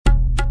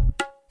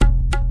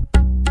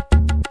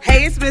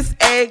Miss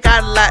A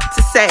got a lot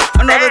to say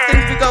on all the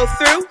things we go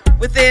through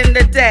within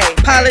the day.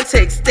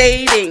 Politics,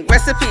 dating,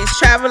 recipes,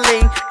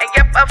 traveling, and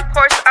yep, of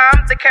course,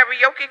 I'm the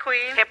karaoke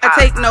queen. I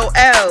take no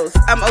L's,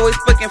 I'm always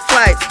booking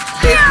flights.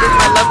 This is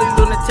my lovely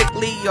lunatic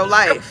Leo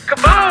life.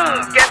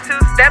 Kaboom! Guess who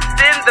stepped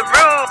in the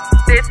room?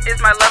 This is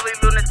my lovely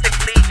lunatic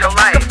Leo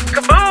life.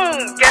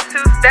 Kaboom! Guess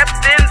who stepped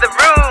in the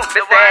room?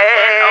 The one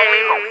and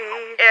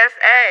only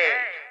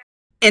S.A.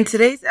 In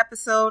today's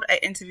episode, I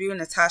interview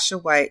Natasha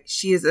White.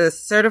 She is a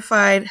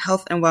certified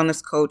health and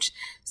wellness coach.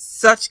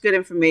 Such good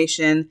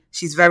information.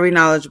 She's very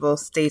knowledgeable.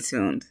 Stay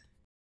tuned.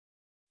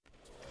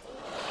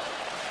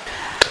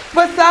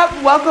 What's up?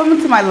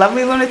 Welcome to my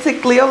lovely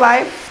lunatic Leo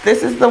life.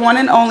 This is the one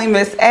and only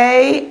Miss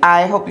A.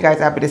 I hope you guys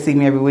are happy to see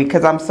me every week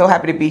because I'm so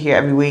happy to be here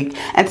every week.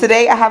 And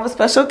today I have a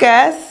special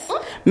guest,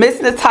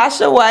 Miss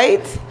Natasha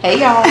White.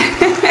 Hey, y'all.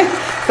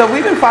 So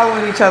we've been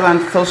following each other on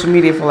social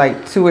media for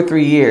like 2 or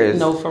 3 years.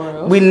 No, for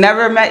real. We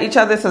never met each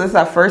other, so this is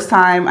our first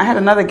time. I had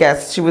another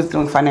guest. She was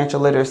doing financial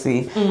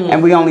literacy,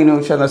 and we only knew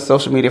each other on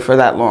social media for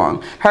that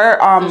long. Her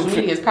social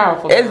media is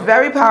powerful. It's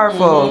very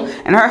powerful.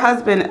 And her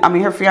husband,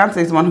 her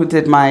fiance is the one who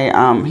did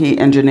my, he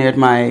engineered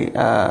my,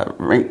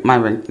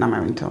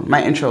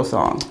 my intro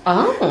song.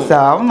 Oh. So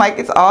I'm like,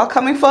 it's all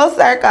coming full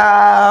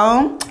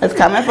circle. It's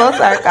coming full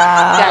circle.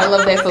 Gotta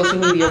love that social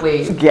media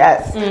wave.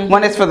 Yes.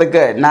 When it's for the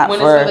good, not when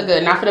for... it's for the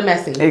good, not for the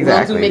messy.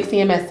 Exactly. We don't do mixy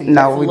and messy.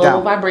 No, That's we low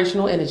don't.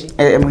 Vibrational energy.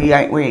 And we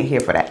ain't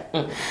here for that.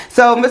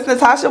 So Miss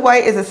Natasha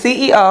White is a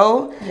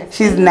CEO. Yes.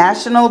 She's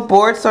National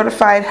Board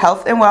Certified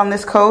Health and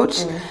Wellness Coach.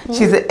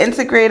 She's an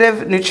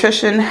integrative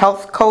nutrition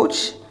health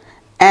coach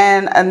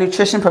and a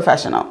nutrition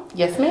professional.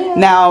 Yes, ma'am.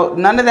 Now,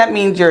 none of that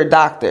means you're a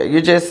doctor.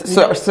 You're just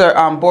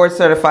board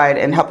certified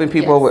and helping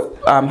people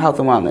with health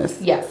and wellness.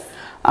 Yes.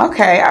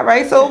 Okay, all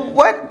right. So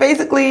what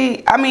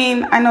basically, I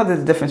know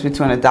there's a difference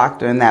between a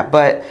doctor and that,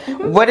 but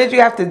what did you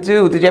have to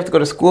do? Did you have to go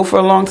to school for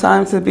a long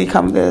time to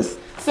become this?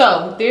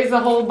 So there's a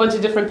whole bunch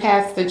of different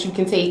paths that you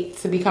can take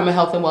to become a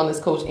health and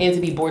wellness coach and to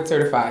be board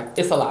certified.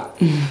 It's a lot.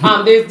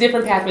 There's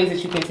different pathways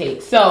that you can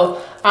take.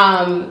 So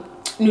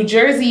New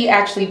Jersey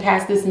actually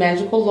passed this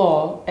magical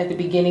law at the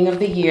beginning of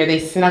the year. They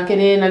snuck it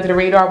in under the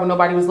radar when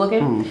nobody was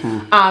looking.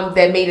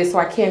 That made it so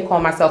I can't call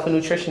myself a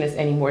nutritionist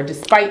anymore,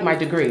 despite my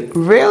degree.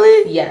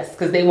 Really? Yes,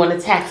 because they want to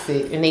tax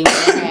it and they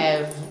want to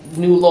have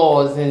new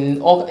laws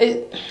and all.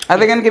 Are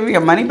they going to give you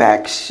your money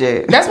back?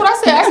 Shit. That's what I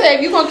said. I said,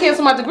 if you're going to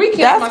cancel my degree,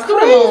 cancel my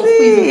student loans,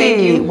 please and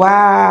thank you.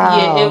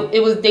 Wow. Yeah,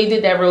 it was. They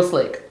did that real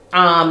slick.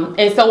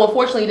 And so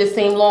unfortunately, the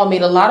same law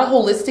made a lot of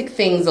holistic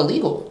things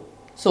illegal.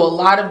 So a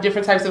lot of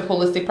different types of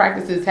holistic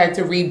practices had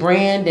to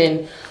rebrand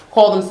and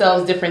call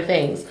themselves different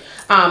things.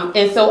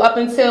 And so up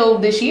until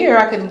this year,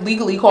 I could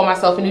legally call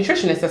myself a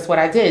nutritionist. That's what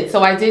I did.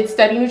 So I did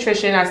study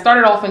nutrition. I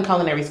started off in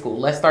culinary school.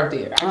 Let's start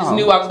there. I just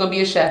knew I was going to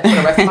be a chef for the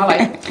rest of my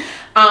life.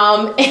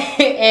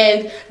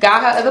 And God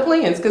had other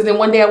plans because then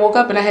one day I woke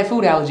up and I had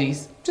food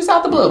allergies. Just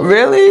out the blue.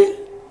 Really?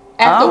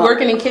 After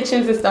working in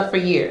kitchens and stuff for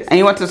years. And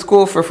you went to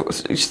school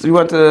you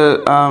went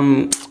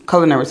to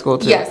culinary school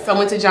too? Yes, I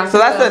went to Johnson. So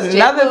that's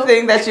another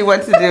thing that you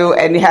went to do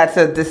and you had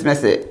to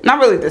dismiss it. Not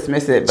really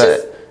dismiss it, but...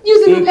 Just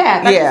use a new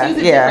path. I just use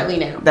it differently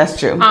now. That's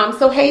true.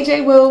 So hey,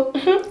 J. Will.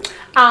 So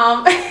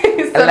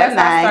that's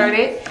how I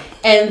started.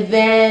 And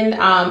then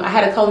I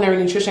had a culinary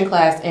nutrition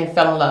class and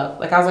fell in love.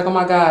 Like I was like, oh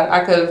my God,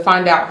 I could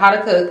find out how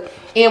to cook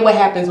and what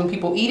happens when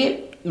people eat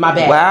it. My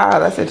bad. Wow,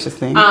 that's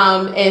interesting.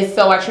 And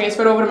so I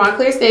transferred over to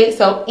Montclair State.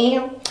 So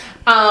and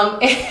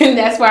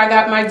that's where I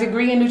got my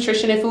degree in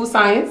nutrition and food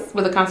science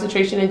with a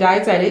concentration in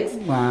dietetics.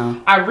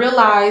 Wow. I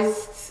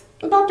realized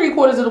about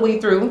 3/4 of the way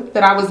through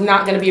that I was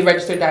not going to be a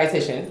registered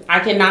dietitian. I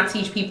cannot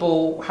teach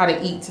people how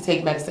to eat to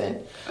take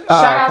medicine. Shout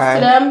outs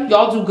to them.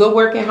 Y'all do good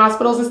work in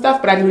hospitals and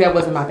stuff, but I knew that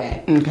wasn't my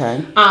bag.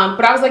 Okay.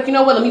 But I was like, you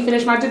know what? Let me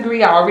finish my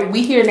degree.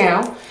 We here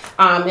now.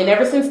 And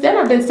ever since then,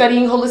 I've been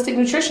studying holistic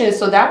nutrition.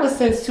 So that was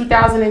since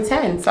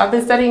 2010. So I've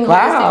been studying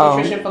holistic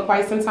nutrition for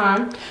quite some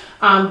time.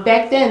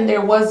 Back then,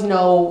 there was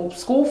no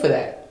school for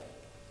that.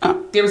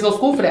 There was no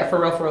school for that,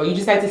 for real. You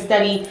just had to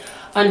study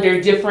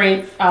under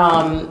different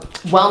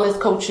wellness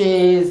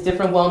coaches,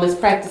 different wellness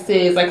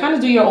practices, like kind of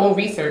do your own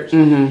research.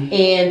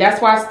 And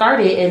that's where I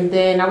started. And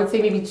then I would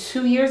say maybe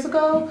 2 years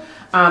ago,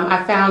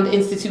 I found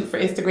Institute for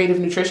Integrative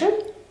Nutrition.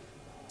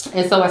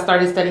 And so I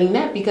started studying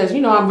that because,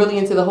 I'm really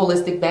into the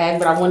holistic bag,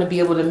 but I want to be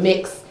able to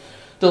mix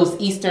those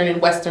Eastern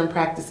and Western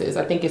practices.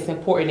 I think it's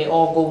important. It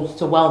all goes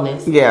to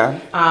wellness. Yeah.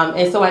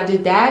 And so I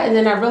did that. And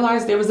then I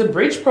realized there was a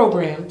bridge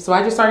program. So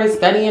I just started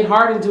studying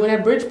hard and doing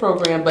that bridge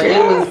program. But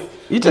it was...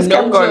 You just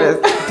kept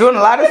going doing a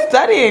lot of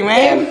studying,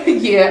 man.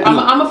 Yeah,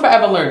 I'm a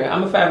forever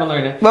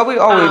learner. Well, we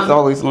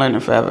always learning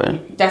forever.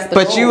 That's the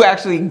But goal. You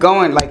actually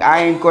going, like,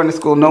 I ain't going to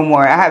school no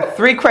more. I have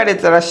 3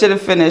 credits that I should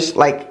have finished,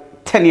 like,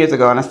 10 years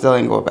ago, and I still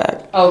ain't going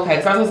back.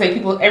 Okay, so I was going to say,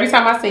 people, every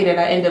time I say that,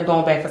 I end up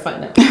going back for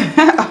something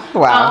else.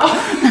 Wow.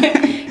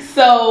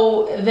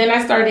 So then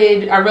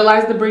I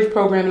realized the bridge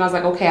program, and I was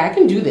like, okay, I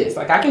can do this.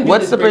 Like, I can do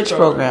What's this the bridge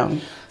program?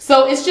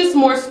 So it's just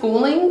more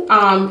schooling.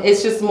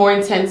 It's just more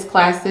intense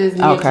classes. And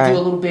you have to do a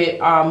little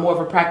bit more of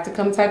a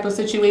practicum type of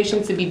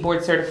situation to be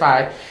board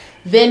certified.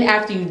 Then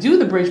after you do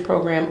the bridge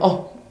program,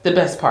 the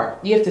best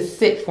part, you have to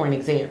sit for an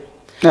exam.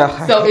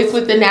 Oh, so it's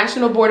with the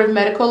National Board of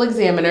Medical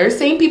Examiners,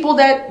 same people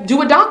that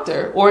do a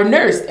doctor or a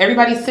nurse.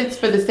 Everybody sits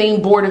for the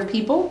same board of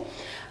people.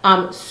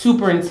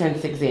 Super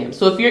intense exam.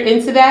 So if you're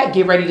into that,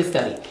 get ready to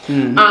study.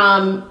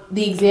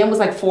 The exam was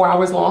like 4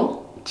 hours long.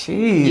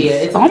 Jeez. Yeah,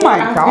 it's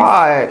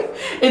God.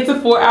 It's a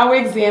 4-hour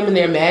exam and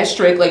they're mad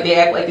strict. Like they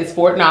act like it's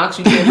Fort Knox.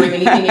 You can't bring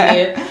anything in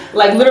there.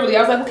 Like literally,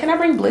 I was like, well, can I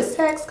bring Bliss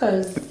Tax?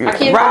 Because I can't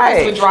do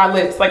this with dry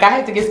lips. Like I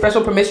had to get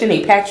special permission.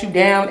 They pat you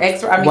down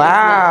extra. I mean,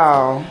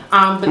 wow.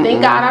 But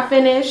thank God I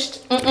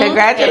finished.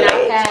 Congratulations.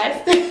 And I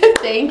passed.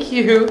 Thank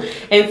you.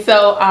 And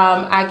so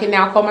I can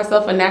now call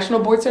myself a National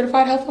Board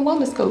Certified Health and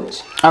Wellness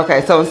Coach.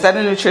 Okay, so instead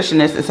of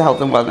nutritionist, it's a health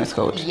and wellness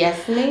coach.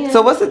 Yes, ma'am.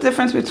 So what's the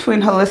difference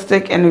between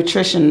holistic and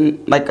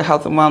nutrition, like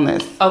health and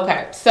wellness?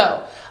 Okay,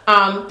 so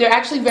they're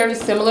actually very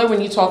similar when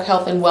you talk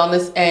health and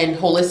wellness and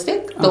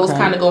holistic. Those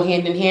kind of go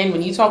hand in hand.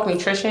 When you talk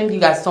nutrition, you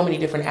got so many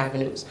different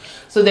avenues.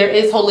 So there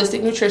is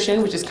holistic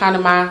nutrition, which is kind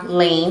of my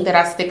lane that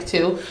I stick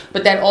to.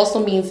 But that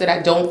also means that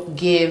I don't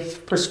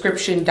give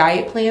prescription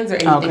diet plans or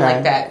anything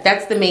like that.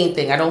 That's the main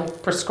thing. I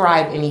don't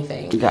prescribe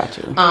anything.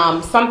 Gotcha.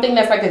 Something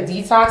that's like a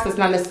detox, that's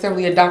not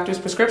necessarily a doctor's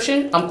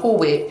prescription, I'm cool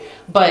with.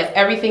 But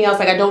everything else,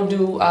 like I don't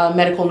do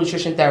medical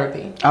nutrition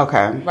therapy.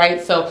 Okay.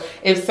 Right? So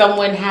if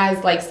someone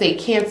has like, say,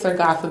 cancer,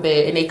 God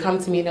forbid, and they come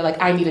to me and they're like,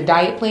 I need a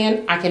diet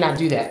plan, I cannot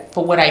do that.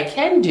 But what I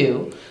can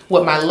do,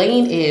 what my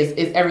lane is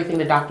everything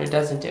the doctor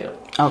doesn't do.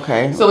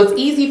 Okay. So it's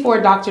easy for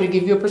a doctor to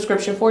give you a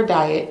prescription for a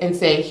diet and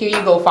say, here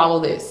you go, follow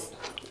this.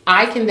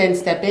 I can then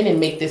step in and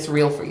make this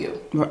real for you.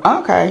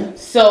 Okay.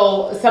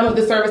 So some of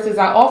the services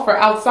I offer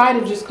outside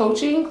of just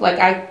coaching, like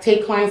I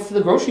take clients to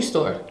the grocery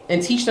store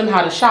and teach them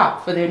how to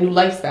shop for their new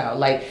lifestyle.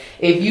 Like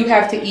if you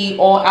have to eat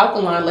all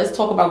alkaline, let's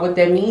talk about what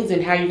that means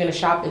and how you're going to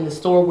shop in the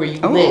store where you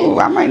live. Oh,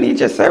 I might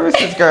need your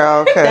services,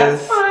 girl.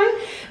 That's fine.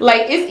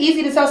 Like, it's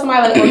easy to tell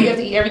somebody, like, you have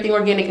to eat everything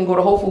organic and go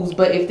to Whole Foods.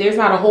 But if there's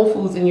not a Whole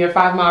Foods in your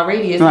 5-mile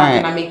radius, how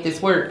can I make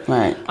this work?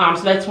 Right.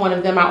 So that's one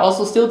of them. I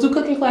also still do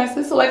cooking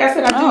classes. So like I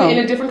said, I do it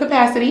in a different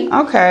capacity.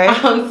 Okay.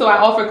 So I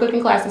offer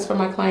cooking classes for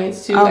my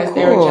clients, too, as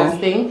they're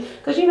adjusting.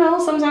 Because,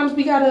 sometimes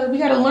we gotta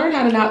learn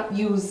how to not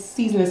use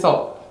seasoning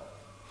salt.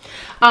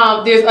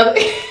 There's other...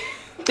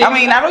 I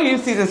mean, I don't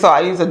use seasoned salt. I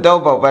use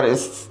adobo, but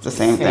it's the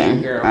same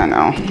thing. Girl. I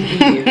know.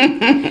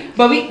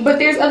 But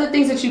there's other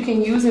things that you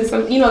can use. And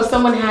some, if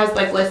someone has,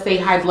 like, let's say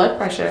high blood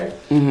pressure,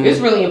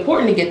 it's really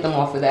important to get them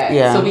off of that.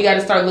 Yeah. So we got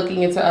to start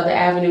looking into other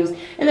avenues.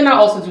 And then I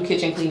also do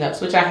kitchen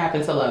cleanups, which I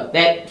happen to love.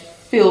 That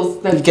feels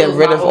get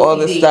rid of all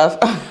the stuff.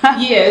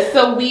 Yeah,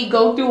 so we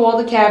go through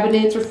all the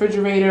cabinets,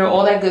 refrigerator,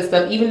 all that good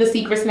stuff. Even the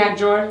secret snack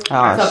drawer.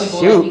 I tell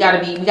people like,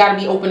 we gotta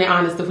be open and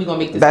honest if we're gonna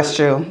make this. That's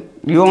work. true.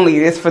 You only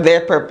this for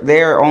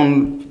their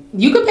own.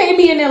 You could pay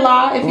me in their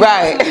law if you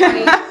right.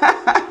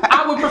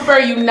 I would prefer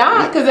you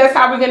not, because that's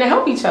how we're going to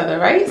help each other,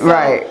 right? So,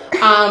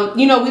 right.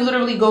 We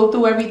literally go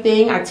through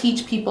everything. I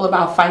teach people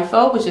about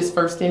FIFO, which is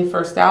first in,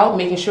 first out,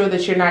 making sure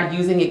that you're not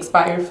using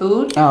expired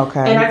food. Okay.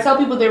 And I tell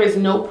people there is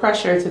no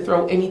pressure to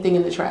throw anything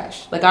in the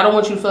trash. Like, I don't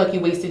want you to feel like you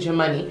wasted your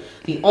money.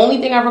 The only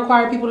thing I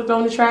require people to throw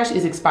in the trash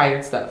is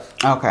expired stuff.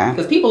 Okay.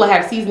 Because people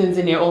have seasonings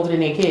in there older than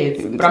their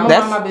kids. But I'm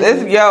going to mind my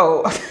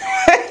business.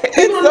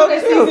 It's so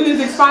true. Seasoning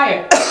is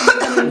expired.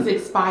 Seasoning is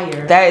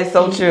expired. That is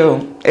so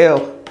true.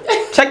 Ew.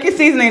 Check your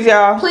seasonings,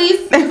 y'all.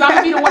 Please, because I'm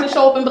gonna be the one to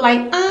show up and be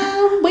like,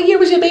 what year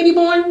was your baby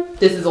born?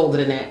 This is older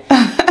than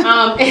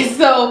that. And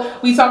so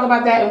we talk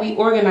about that and we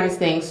organize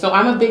things. So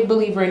I'm a big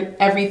believer in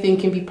everything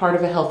can be part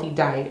of a healthy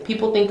diet.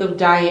 People think of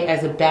diet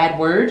as a bad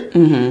word.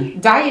 Mm-hmm.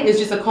 Diet is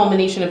just a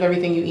culmination of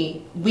everything you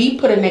eat. We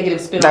put a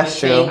negative spin on it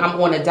saying I'm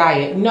on a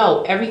diet.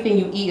 No, everything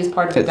you eat is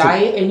part of the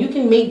diet, and you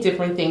can make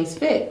different things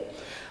fit.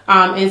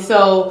 And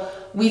so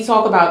we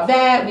talk about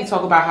that. We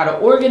talk about how to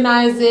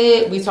organize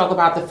it. We talk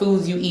about the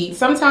foods you eat.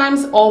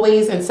 Sometimes,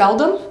 always, and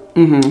seldom.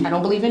 Mm-hmm. I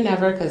don't believe in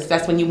never, because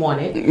that's when you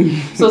want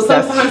it. So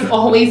sometimes,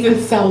 always,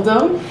 and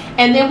seldom.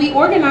 And then we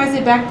organize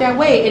it back that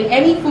way. And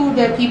any food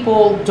that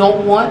people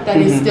don't want that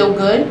is still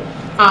good,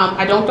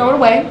 I don't throw it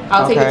away.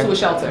 I'll take it to a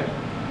shelter.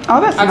 Oh,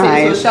 that's nice. I'll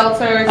take it to a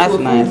shelter, to a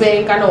food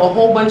bank. I know a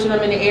whole bunch of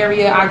them in the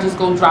area. I just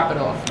go drop it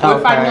off. Or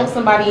if I know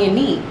somebody in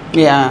need,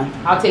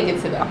 I'll take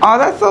it to them. Oh,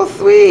 that's so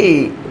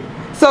sweet.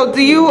 So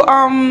do you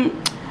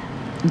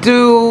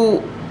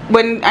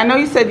when I know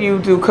you said you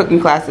do cooking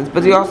classes,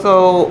 but do you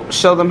also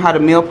show them how to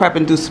meal prep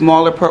and do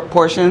smaller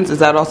portions? Is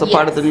that also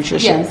part of the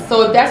nutrition? Yes.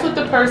 So if that's what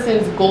the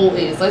person's goal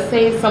is, let's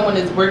say someone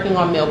is working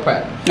on meal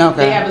prep. Okay.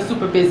 They have a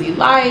super busy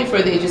life,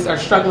 or they just are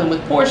struggling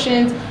with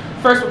portions.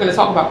 First, we're going to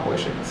talk about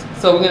portions.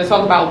 So we're going to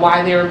talk about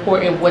why they're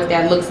important, what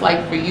that looks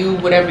like for you,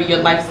 whatever your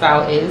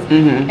lifestyle is.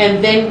 Mm-hmm.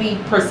 And then we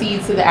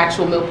proceed to the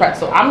actual meal prep.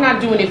 So I'm not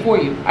doing it for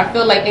you. I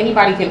feel like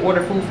anybody can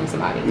order food from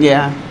somebody.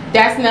 Yeah.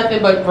 That's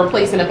nothing but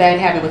replacing a bad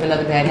habit with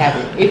another bad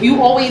habit. If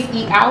you always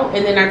eat out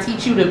and then I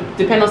teach you to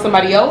depend on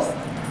somebody else,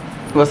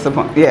 what's the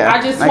point? Yeah.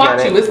 I just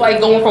swapped you. It's like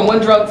going from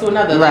one drug to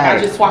another. Like I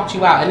just swapped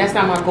you out, and that's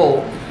not my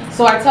goal.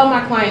 So I tell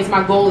my clients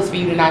my goal is for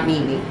you to not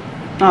need me.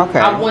 Okay.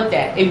 I want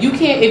that.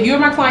 If you're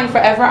my client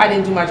forever, I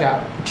didn't do my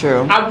job.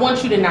 True. I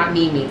want you to not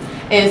need me.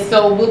 And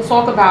so we'll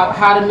talk about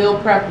how to meal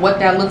prep, what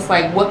that looks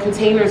like, what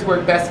containers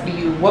work best for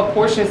you, what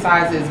portion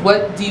sizes,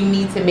 what do you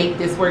need to make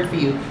this work for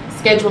you,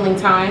 scheduling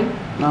time,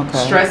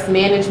 stress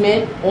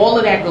management, all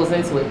of that goes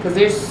into it because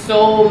there's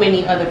so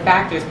many other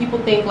factors. People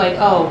think like,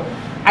 oh,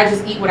 I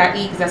just eat what I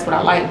eat because that's what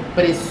I like,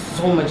 but it's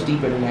so much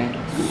deeper than that.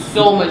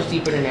 So much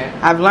deeper than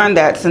that. I've learned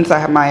that since I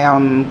had my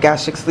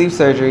gastric sleeve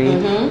surgery.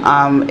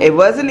 It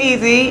wasn't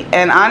easy,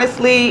 and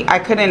honestly, I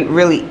couldn't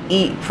really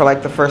eat for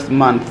like the first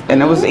month,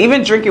 and it was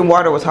even drinking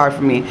water was hard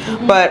for me.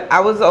 But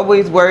I was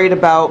always worried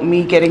about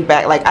me getting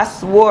back. Like I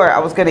swore I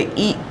was gonna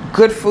eat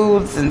good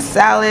foods and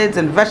salads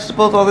and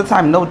vegetables all the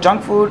time, no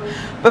junk food.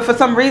 But for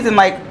some reason,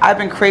 like I've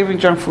been craving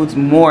junk foods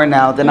more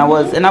now than I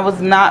was, and I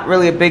was not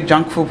really a big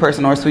junk food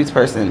person or sweets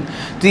person.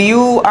 Do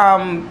you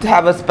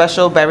have a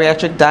special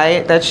bariatric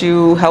diet that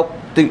you help?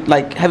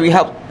 Have you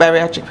helped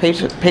bariatric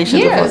patients?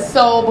 Yeah. Before?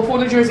 So before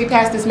New Jersey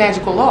passed this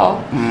magical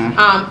law,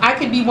 I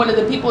could be one of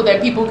the people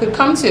that people could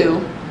come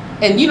to.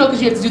 And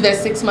because you have to do that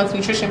 6-month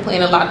nutrition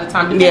plan a lot of the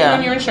time, depending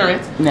on your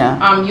insurance.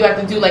 Yeah. You have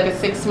to do like a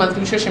 6-month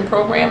nutrition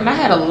program, and I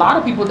had a lot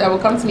of people that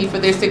would come to me for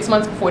their 6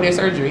 months before their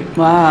surgery.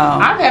 Wow.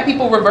 I've had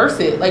people reverse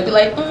it, like be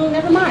like,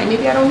 never mind,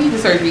 maybe I don't need the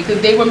surgery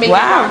because they were making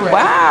progress.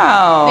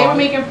 Wow. They were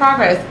making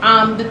progress.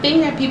 The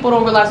thing that people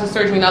don't realize with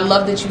surgery, and I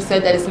love that you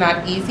said that it's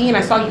not easy, and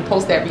I saw you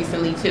post that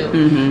recently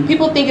too.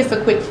 People think it's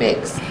a quick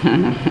fix,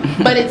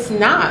 but it's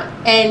not,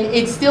 and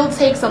it still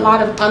takes a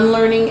lot of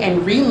unlearning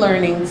and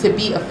relearning to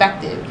be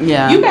effective.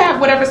 Yeah. You can have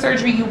whatever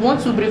surgery you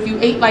want to, but if you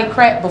ate like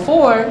crap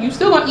before, you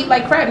still gonna eat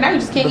like crap. Now you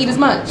just can't eat as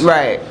much.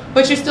 Right.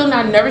 But you're still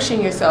not nourishing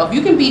yourself.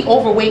 You can be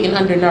overweight and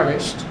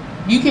undernourished.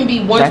 You can be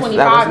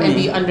 125 and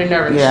be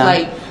undernourished. Yeah.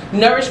 Like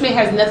nourishment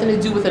has nothing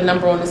to do with a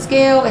number on the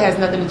scale. It has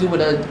nothing to do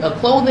with a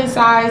clothing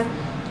size.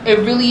 It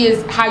really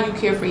is how you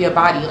care for your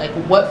body. Like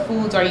what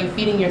foods are you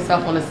feeding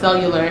yourself on a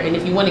cellular, and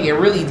if you want to get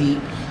really deep,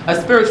 a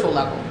spiritual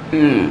level.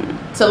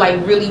 To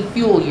like really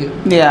fuel you.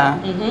 Yeah.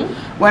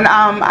 When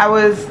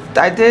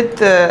I did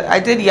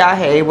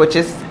Yahe, which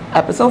is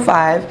episode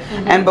 5,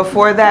 and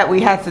before that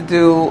we had to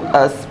do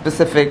a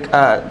specific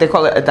they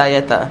call it a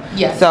dieta.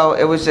 Yes. So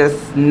it was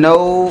just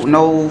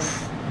no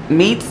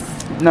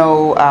meats,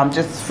 no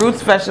just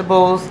fruits,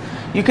 vegetables.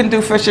 You can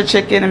do fish or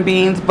chicken and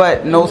beans,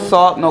 but no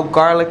salt, no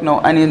garlic, no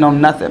onion, no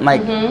nothing.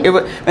 Like it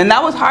was, and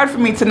that was hard for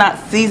me to not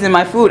season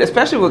my food,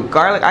 especially with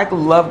garlic. I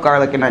love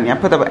garlic and onion. I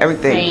put that with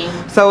everything.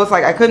 Same. So it's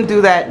like I couldn't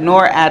do that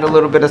nor add a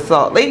little bit of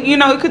salt. Like, you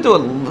could do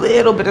a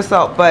little bit of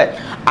salt, but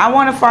I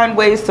want to find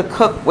ways to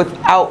cook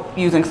without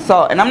using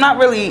salt. And I'm not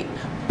really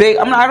big.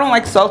 I don't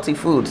like salty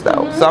foods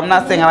though. So I'm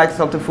not saying I like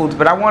salty foods,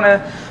 but I want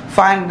to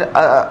find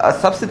a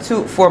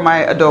substitute for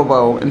my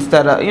adobo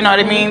instead of, you know what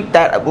I mean,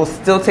 that will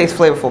still taste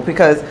flavorful,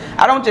 because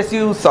I don't just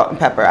use salt and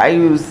pepper. I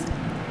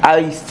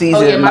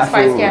season my my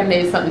spice food.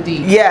 cabinet is something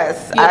deep.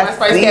 Yes, my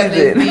spice cabinet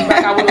is deep.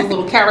 I got one of those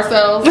little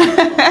carousels.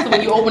 So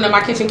when you open up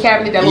my kitchen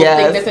cabinet, that little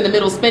thing that's in the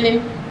middle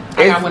spinning,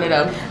 I got one of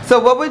them. So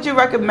what would you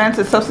recommend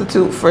to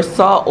substitute for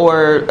salt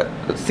or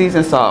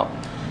seasoned salt?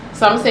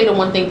 So I'm going to say the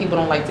one thing people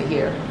don't like to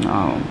hear.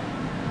 No.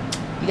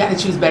 You got to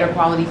choose better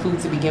quality food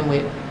to begin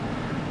with.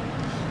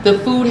 The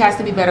food has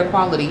to be better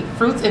quality.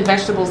 Fruits and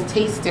vegetables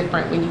taste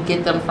different when you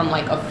get them from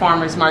like a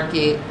farmer's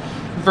market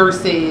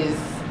versus,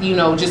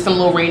 just some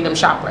little random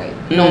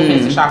ShopRite. No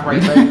offense to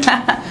ShopRite,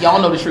 but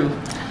y'all know the truth.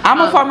 I'm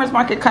a farmer's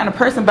market kind of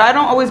person, but I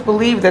don't always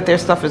believe that their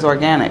stuff is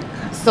organic.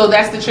 So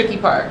that's the tricky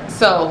part.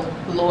 So,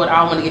 Lord, I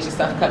don't want to get your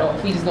stuff cut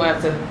off. We just going to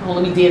have to,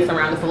 let me dance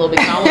around this a little bit.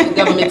 I don't want the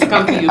government to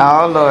come to you.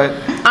 Oh, Lord.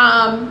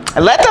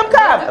 Let them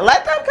come.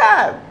 Let them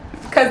come.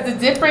 Because the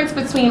difference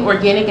between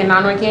organic and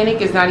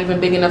non-organic is not even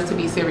big enough to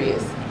be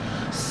serious.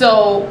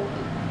 So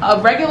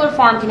a regular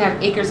farm can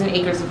have acres and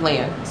acres of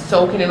land.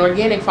 So can an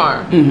organic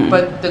farm.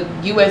 But the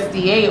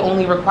USDA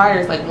only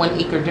requires like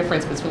 1 acre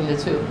difference between the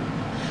two.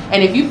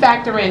 And if you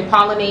factor in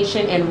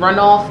pollination and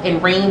runoff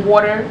and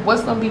rainwater,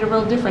 what's going to be the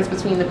real difference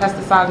between the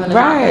pesticides and the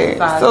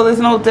non-pesticides? So there's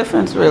no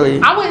difference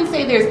really. I wouldn't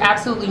say there's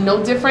absolutely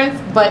no difference,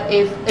 but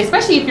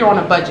especially if you're on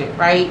a budget,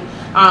 right?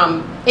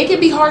 It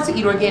can be hard to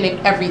eat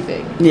organic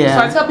everything. Yeah.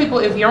 So I tell people,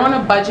 if you're on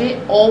a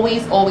budget,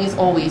 always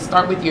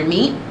start with your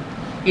meat,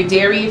 your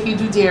dairy if you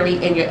do dairy,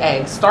 and your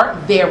eggs.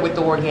 Start there with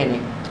the organic.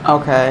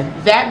 Okay.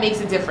 That makes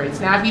a difference.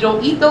 Now, if you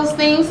don't eat those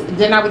things,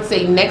 then I would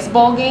say next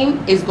ball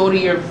game is go to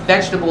your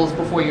vegetables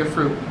before your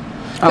fruit.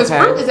 Because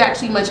fruit is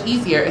actually much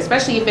easier,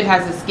 especially if it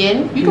has a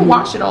skin. You can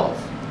wash it off.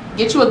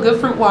 Get you a good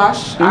fruit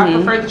wash. I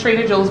prefer the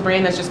Trader Joe's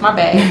brand. That's just my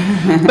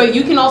bag. But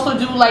you can also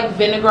do like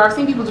vinegar. I've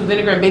seen people do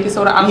vinegar and baking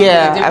soda. I don't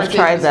know the difference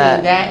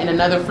between that and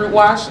another fruit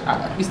wash.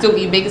 You still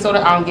eat baking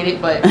soda. I don't get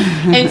it. But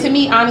and to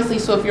me, honestly,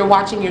 so if you're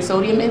watching your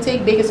sodium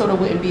intake, baking soda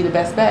wouldn't be the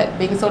best bet.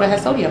 Baking soda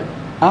has sodium.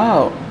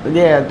 Oh,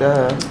 yeah,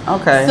 duh.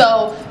 Okay.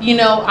 So,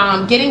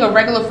 getting a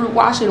regular fruit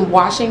wash and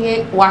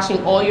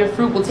washing all your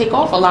fruit will take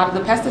off a lot of the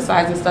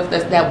pesticides and stuff.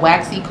 That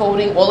waxy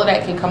coating, all of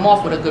that can come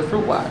off with a good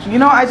fruit wash. So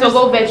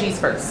go veggies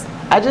first.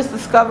 I just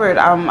discovered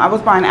I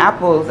was buying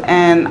apples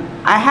and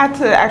I had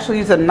to actually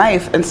use a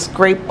knife and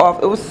scrape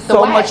off. It was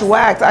so much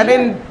wax. I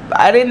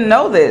didn't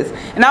know this,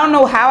 and I don't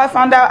know how I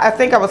found out. I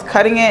think I was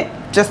cutting it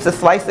just to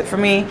slice it for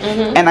me,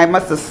 and I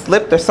must have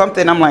slipped or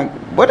something. I'm like,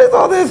 what is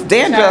all this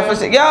dandruff?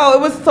 Yo,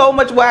 it was so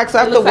much wax. So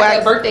I have to wax.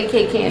 Like a birthday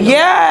cake candle.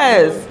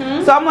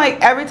 Yes. So I'm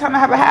like, every time I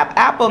have a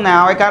apple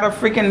now, I gotta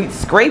freaking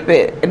scrape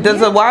it.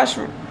 Does a wash?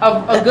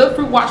 A good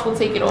fruit wash will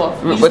take it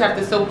off. You just have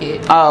to soak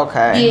it. Oh,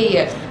 okay.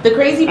 Yeah. The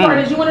crazy part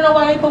is, you want to know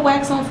why they put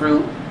wax on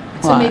fruit?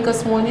 To make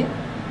us want it.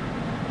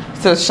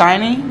 So it's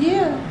shiny?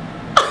 Yeah.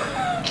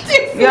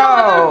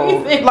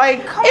 Yo,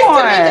 like, come it's on.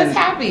 to make us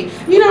happy.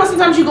 You know,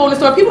 sometimes you go in the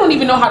store, people don't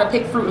even know how to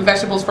pick fruit and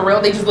vegetables for real.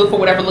 They just look for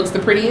whatever looks the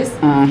prettiest.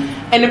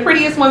 And the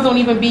prettiest ones don't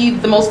even be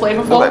the most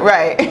flavorful.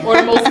 Right. Or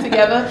the most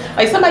together.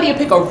 Like, somebody will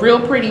pick a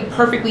real pretty,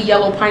 perfectly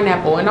yellow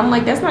pineapple, and I'm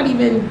like, that's not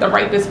even the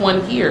ripest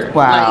one here.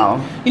 Wow.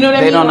 Like, you know what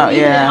I mean? Don't know,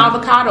 even an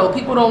avocado,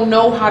 people don't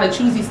know how to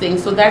choose these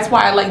things. So that's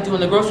why I like doing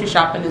the grocery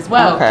shopping as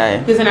well. Okay.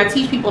 Because then I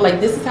teach people, like,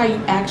 this is how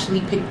you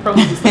actually pick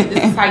produce. Like,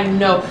 this is how you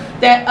know.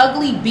 That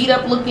ugly,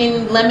 beat-up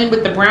looking lemon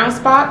with the brown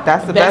spot,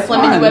 that's the best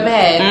lemon one you ever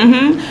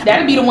had.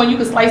 That'd be the one you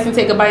could slice and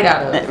take a bite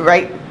out of.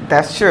 Right.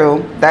 That's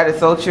true. That is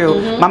so true.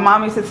 My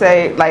mom used to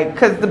say, like,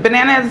 because the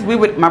bananas,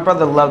 my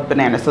brother loved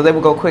bananas, so they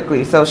would go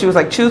quickly. So she was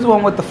like, choose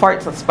one with the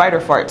farts, the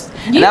spider farts.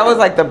 And that was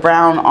like the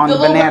brown on the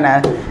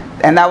banana.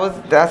 And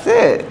that's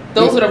it.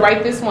 Those are the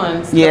ripest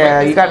ones.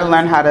 Yeah, you got to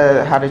learn how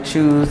to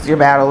choose your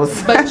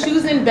battles. But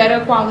choosing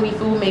better quality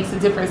food makes a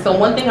difference. So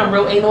one thing I'm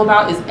real anal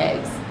about is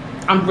eggs.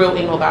 I'm real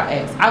anal about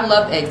eggs. I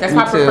love eggs. That's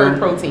my preferred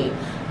protein.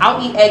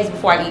 I'll eat eggs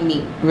before I eat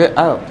meat.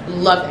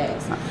 Love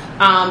eggs.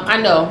 I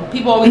know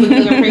people always look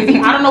at me crazy.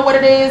 I don't know what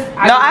it is.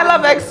 I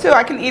love eggs too.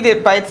 I can eat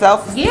it by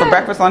itself for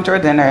breakfast, lunch, or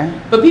dinner.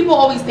 But people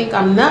always think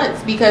I'm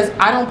nuts because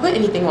I don't put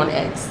anything on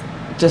eggs.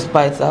 Just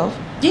by itself?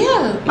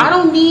 Yeah, I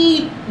don't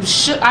need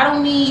I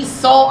don't need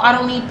salt. I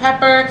don't need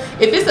pepper.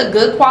 If it's a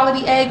good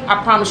quality egg,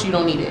 I promise you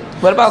don't need it.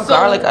 What about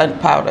garlic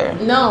powder?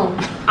 No,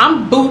 I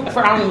don't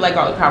even like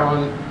garlic powder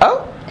on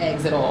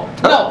eggs at all.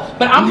 No,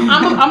 but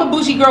I'm a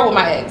bougie girl with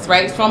my eggs,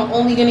 right? So I'm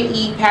only gonna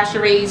eat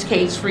pasture-raised,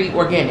 cage-free,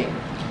 organic.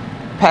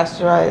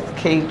 Pasteurized,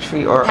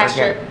 cage-free, or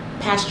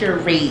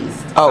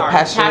pasture-raised. Oh,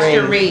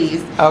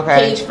 pasture-raised. Okay.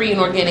 Cage-free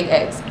and organic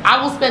eggs. I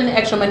will spend the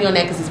extra money on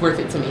that because it's worth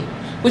it to me.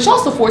 Which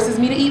also forces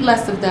me to eat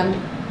less of them.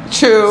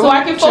 True. So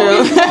I can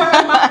focus more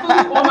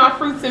on my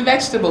fruits and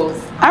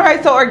vegetables. All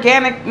right, so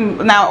organic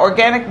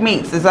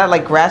meats, is that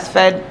like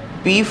grass-fed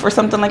beef or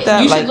something like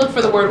that? You should look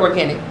for the word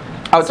organic.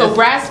 Oh, so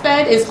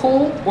grass-fed is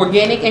cool.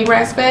 Organic and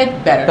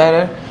grass-fed,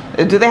 better.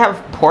 Do they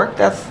have pork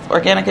that's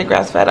organic and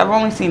grass-fed? I've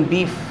only seen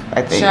beef,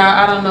 I think.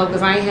 I don't know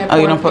because I ain't had pork.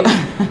 Oh, you don't put...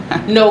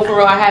 No, for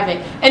real, I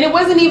haven't. And it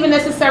wasn't even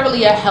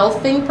necessarily a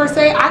health thing per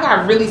se. I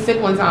got really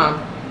sick one time.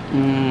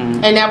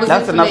 And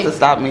that's enough to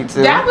stop me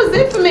too. That was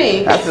it for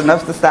me. That's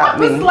enough to stop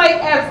me. I was like,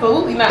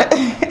 absolutely not.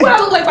 What I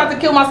look like about to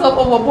kill myself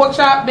over a pork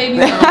chop, baby?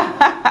 No.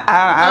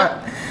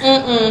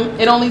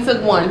 It only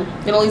took one.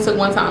 It only took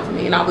one time for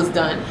me, and I was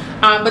done.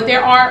 But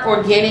there are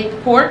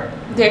organic pork.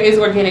 There is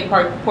organic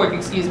pork.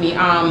 Excuse me.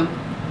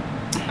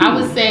 I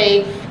would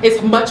say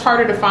it's much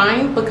harder to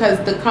find because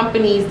the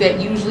companies that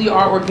usually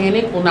are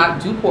organic will not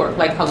do pork,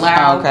 like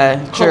halal,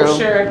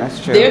 kosher. That's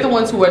true. They're the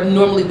ones who are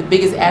normally the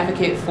biggest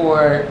advocate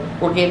for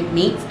organic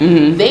meats.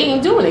 They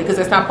ain't doing it because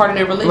it's not part of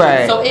their religion.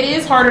 Right. So it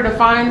is harder to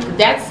find.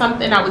 That's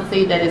something I would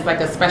say that is like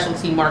a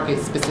specialty market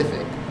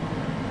specific.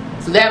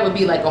 So that would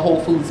be like a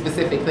Whole Foods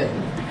specific thing.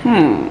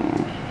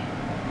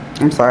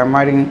 I'm sorry, I'm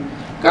writing.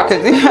 Girl,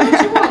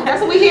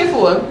 that's what we're here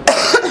for.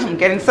 I'm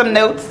getting some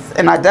notes,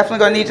 and I definitely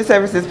gonna need your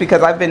services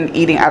because I've been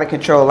eating out of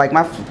control. Like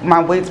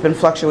my weight's been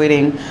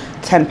fluctuating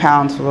 10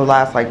 pounds for the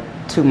last like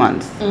 2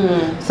 months.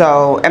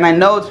 So, and I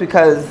know it's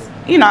because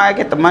I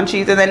get the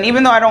munchies, and then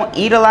even though I don't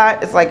eat a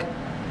lot, it's like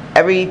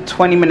every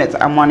 20 minutes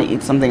I want to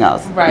eat something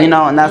else. Right.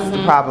 And that's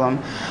the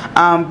problem.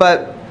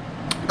 But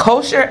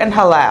kosher and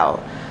halal,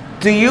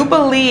 do you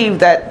believe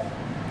that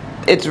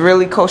it's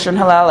really kosher and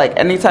halal? Like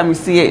anytime you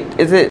see it,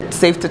 is it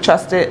safe to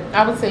trust it?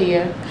 I would say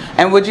yeah.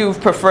 And would you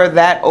prefer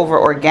that over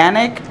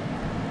organic?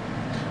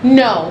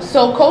 No.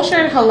 So kosher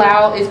and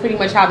halal is pretty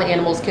much how the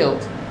animal's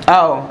killed.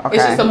 Oh, okay.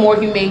 It's just a more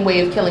humane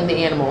way of killing the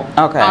animal.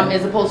 Okay.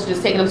 As opposed to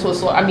just taking them to a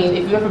slaughter. I mean,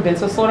 if you've ever been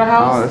to a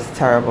slaughterhouse. Oh, it's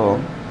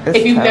terrible.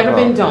 If you've never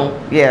been, don't.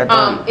 Yeah,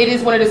 don't. It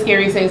is one of the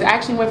scariest things. I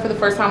actually went for the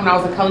first time when I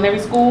was in culinary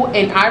school,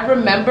 and I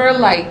remember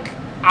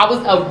I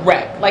was a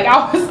wreck. Like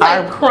I was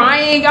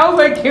crying. I was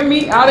like, get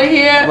me out of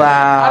here.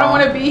 Wow. I don't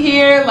want to be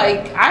here.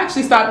 Like I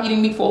actually stopped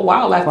eating meat for a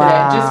while after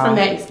that, just from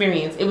that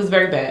experience. It was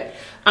very bad.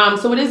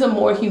 So it is a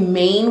more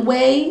humane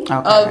way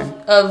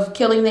of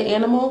killing the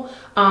animal.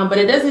 But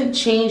it doesn't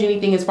change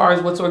anything as far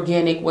as what's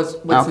organic, what's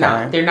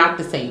not. They're not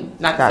the same.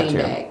 Not the same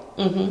bag.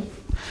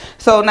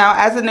 So now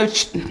as a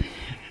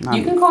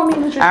you can call me a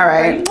nutritionist. All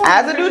right.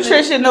 As a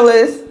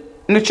nutritionist,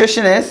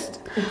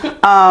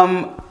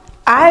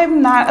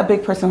 I'm not a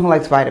big person who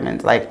likes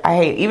vitamins. Like, I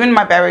hate even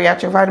my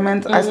bariatric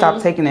vitamins. I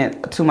stopped taking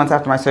it 2 months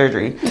after my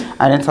surgery.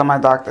 I didn't tell my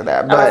doctor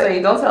that. But I was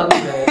saying, don't tell me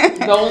that.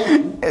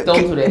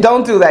 Don't do that.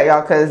 Don't do that,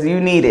 y'all, because you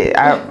need it.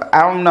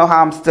 I don't know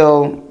how I'm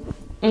still.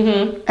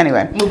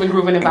 Anyway, moving,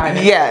 grooving, and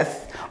vibing.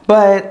 Yes,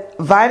 but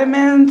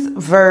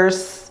vitamins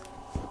versus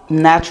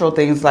natural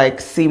things like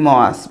sea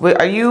moss.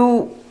 Are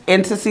you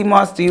into sea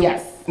moss? Do you?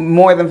 Yes.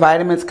 More than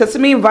vitamins? Because to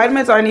me,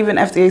 vitamins aren't even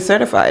FDA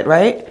certified,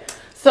 right?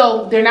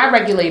 So they're not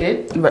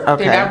regulated.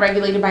 Okay. They're not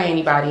regulated by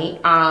anybody.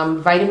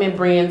 Vitamin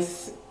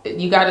brands,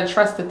 you got to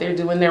trust that they're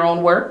doing their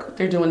own work.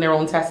 They're doing their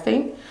own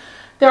testing.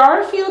 There are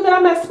a few that I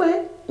mess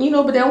with,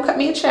 but they don't cut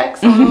me a check.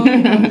 So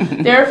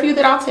there are a few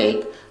that I'll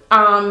take.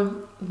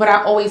 But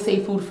I always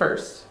say food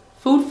first.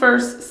 Food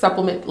first,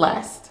 supplement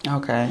last.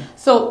 Okay.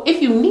 So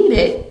if you need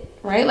it,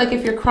 right? Like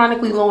if you're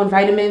chronically low in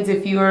vitamins,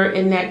 if you're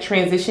in that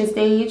transition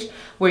stage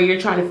where you're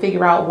trying to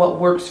figure out what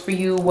works for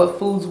you, what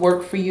foods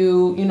work for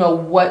you,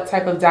 what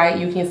type of diet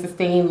you can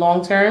sustain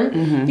long term,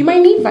 you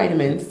might need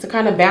vitamins to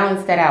kind of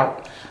balance that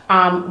out.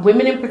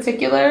 Women in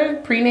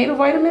particular, prenatal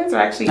vitamins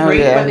are actually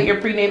great, whether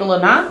you're prenatal or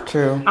not.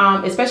 True.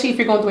 Especially if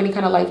you're going through any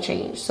kind of life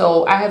change.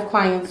 So I have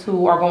clients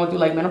who are going through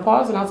like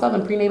menopause, and I'll tell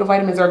them prenatal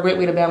vitamins are a great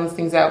way to balance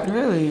things out.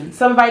 Really?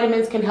 Some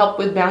vitamins can help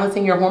with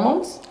balancing your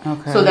hormones.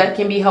 Okay. So that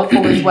can be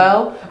helpful as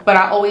well. But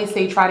I always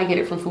say try to get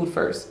it from food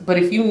first. But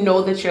if you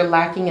know that you're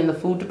lacking in the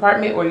food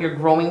department or you're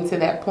growing to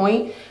that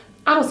point,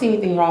 I don't see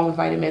anything wrong with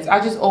vitamins. I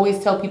just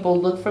always tell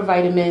people look for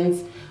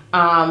vitamins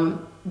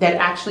that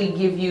actually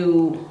give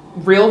you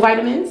real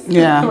vitamins,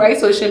 right?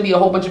 So it shouldn't be a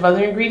whole bunch of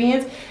other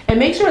ingredients, and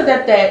make sure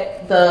that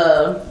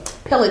the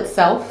pill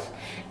itself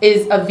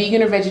is a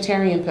vegan or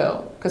vegetarian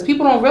pill, because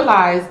people don't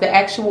realize the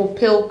actual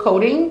pill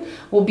coating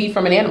will be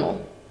from an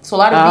animal. So a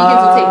lot of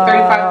vegans will take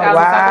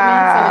 35,000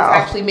 supplements, and it's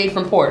actually made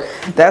from pork.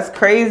 That's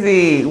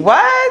crazy.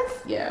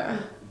 What? Yeah,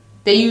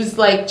 they use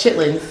like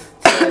chitlins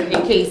to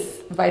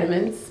encase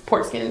vitamins,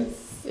 pork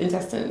skins,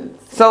 intestines.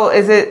 So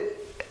is it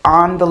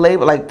on the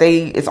label,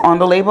 it's on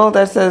the label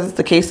that says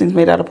the casing's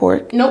made out of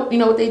pork? Nope. You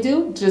know what they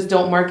do? Just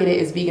don't market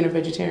it as vegan or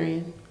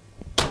vegetarian.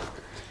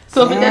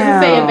 So if it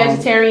doesn't say a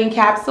vegetarian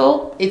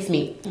capsule, it's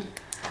meat.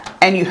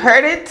 And you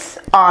heard it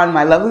on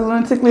my Lovely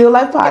Lunatic Leo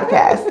Life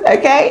podcast,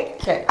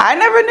 okay? I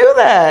never knew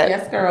that.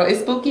 Yes, girl. It's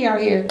spooky out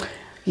here.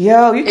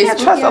 Yo, you can't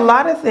trust a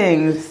lot of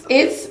things.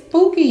 It's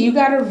spooky. You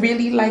gotta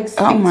really stick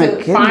find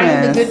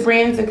the good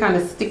brands and kind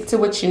of stick to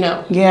what you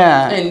know.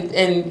 Yeah.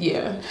 And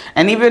yeah.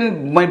 And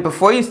even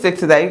before you stick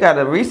to that, you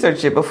gotta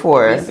research it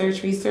before.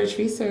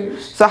 Research.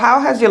 So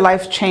how has your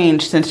life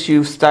changed since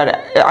you started?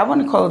 I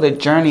want to call it a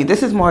journey.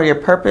 This is more your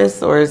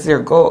purpose, or is your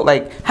goal?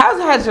 Like, how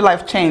has your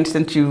life changed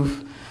since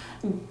you've?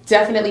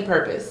 Definitely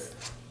purpose,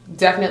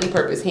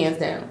 hands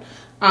down.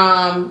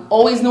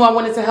 Always knew I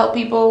wanted to help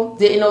people.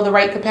 Didn't know the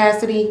right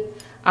capacity.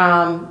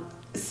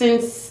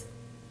 Since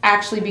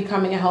actually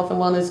becoming a health and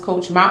wellness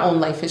coach, my own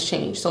life has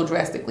changed so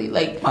drastically.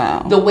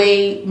 The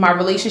way my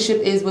relationship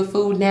is with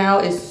food now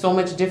is so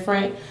much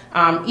different.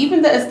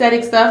 Even the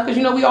aesthetic stuff,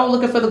 because we all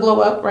looking for the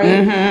glow up,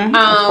 right?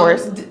 Of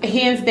course.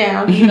 Hands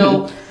down,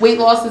 weight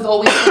loss is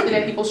always something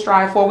that people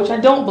strive for, which I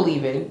don't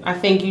believe in. I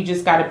think you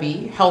just got to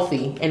be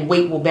healthy, and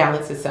weight will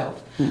balance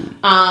itself.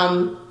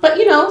 But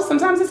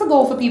sometimes it's a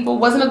goal for people.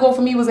 Wasn't a goal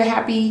for me. It was a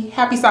happy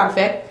side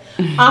effect.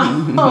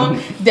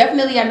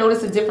 Definitely, I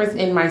noticed a difference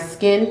in my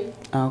skin.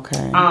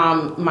 Okay.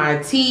 My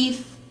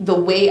teeth, the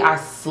way I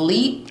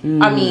sleep.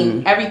 I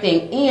mean,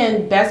 everything.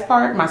 And best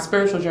part, my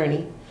spiritual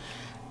journey,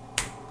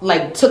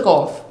 took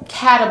off,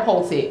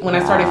 catapulted when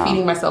I started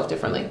feeding myself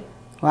differently.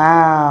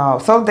 Wow.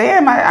 So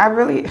damn, I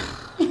really.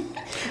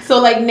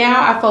 So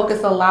now I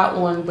focus a lot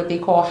on what they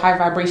call high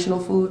vibrational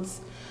foods.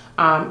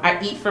 I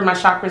eat for my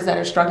chakras that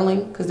are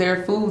struggling, because there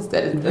are foods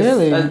that is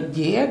really.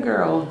 Yeah,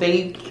 girl.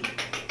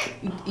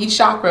 Each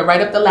chakra right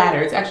up the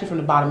ladder. It's actually from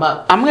the bottom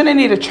up. I'm gonna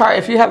need a chart.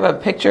 If you have a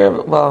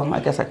picture, well, I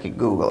guess I could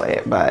Google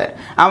it, but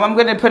I'm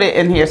gonna put it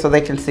in here so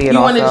they can see it. You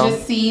want to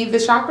just see the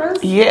chakras?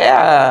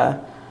 Yeah,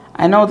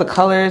 I know the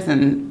colors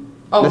and.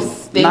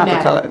 They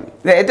matter.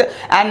 The color.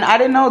 And I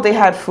didn't know they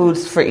had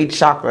foods for each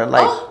chakra.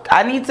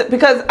 I need to,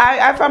 because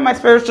I found my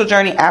spiritual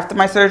journey after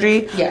my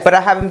surgery, but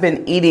I haven't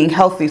been eating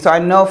healthy. So I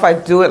know if I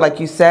do it like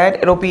you said,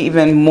 it'll be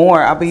even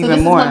more. I'll be even more. So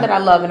this is one that I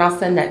love, and I'll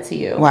send that to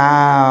you.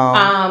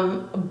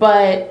 Wow.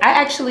 But I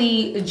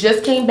actually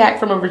just came back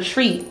from a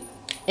retreat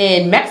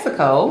in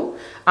Mexico,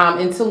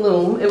 in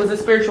Tulum. It was a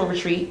spiritual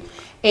retreat,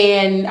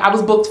 and I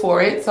was booked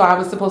for it. So I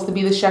was supposed to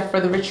be the chef for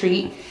the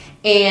retreat.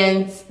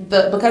 And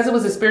because it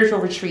was a spiritual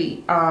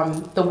retreat,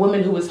 the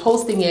woman who was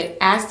hosting it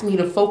asked me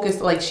to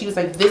focus. She was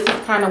like, "This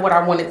is kind of what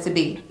I want it to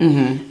be,"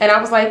 and I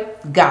was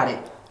like, "Got it."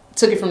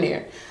 Took it from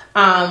there.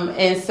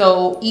 And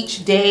so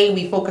each day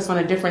we focus on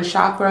a different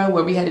chakra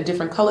where we had a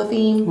different color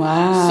theme.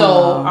 Wow.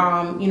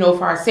 So,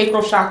 for our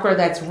sacral chakra,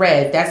 that's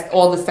red. That's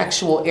all the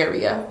sexual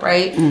area,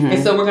 right?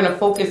 And so we're going to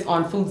focus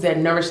on foods that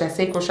nourish that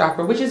sacral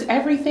chakra, which is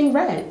everything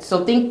red.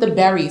 So think the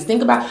berries.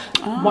 Think about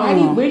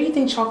where do you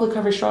think chocolate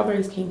covered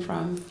strawberries came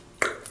from?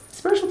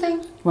 Spiritual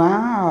thing.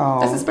 Wow.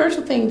 That's a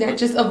spiritual thing that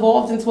just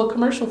evolved into a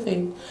commercial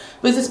thing.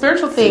 But it's a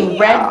spiritual thing.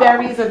 Red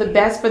berries are the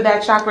best for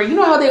that chakra. You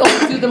know how they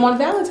always do them on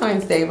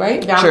Valentine's Day,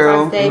 right?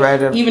 Valentine's Day.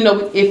 Right. Even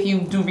though if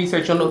you do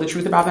research, you'll know the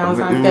truth about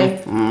Valentine's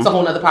Day. It's a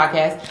whole nother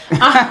podcast.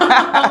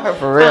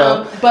 For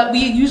real. But we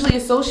usually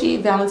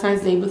associate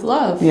Valentine's Day with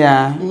love.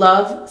 Yeah.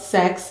 Love,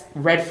 sex,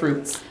 red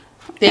fruits.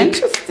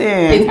 Interesting.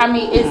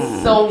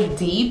 It's so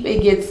deep.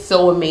 It gets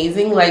so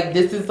amazing. Like,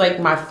 this is like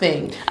my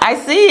thing. I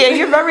see, and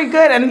you're very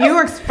good. And you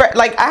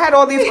like, I had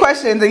all these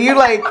questions, and you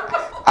like,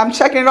 I'm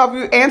checking it off.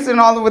 You answering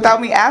all of them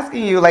without me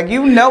asking you. Like,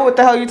 you know what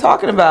the hell you're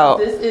talking about.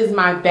 This is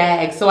my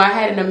bag. So I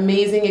had an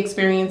amazing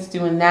experience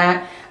doing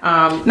that.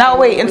 Now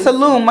wait, in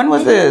Tulum, when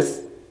was this?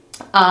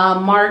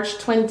 March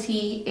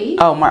 28th.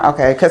 Oh,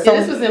 okay. Cause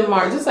this was in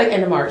March, just like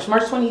end of March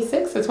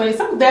 26th or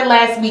 27th. That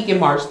last week in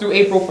March through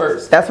April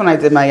 1st. That's when I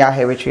did my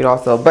Yahe retreat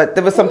also. But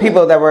there was some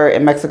people that were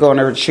in Mexico on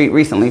a retreat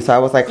recently, so I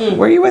was like,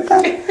 were you with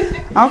them?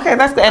 Okay,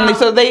 that's the end.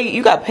 So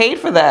you got paid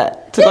for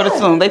that to go to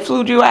Tulum. They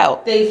flew you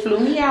out. They flew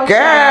me out.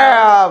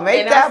 Girl,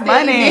 make that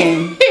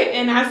money.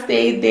 And I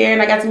stayed there,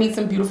 and I got to meet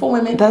some beautiful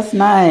women. That's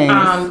nice.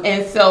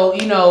 And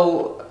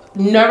so,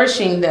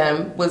 nourishing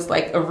them was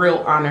like a real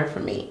honor for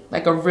me.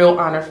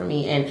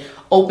 And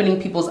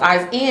opening people's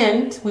eyes.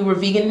 And we were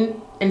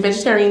vegan and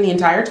vegetarian the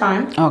entire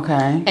time.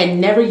 Okay.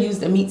 And never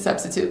used a meat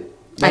substitute.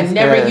 That's I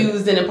never good.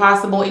 used an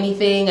Impossible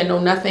anything. I know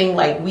nothing.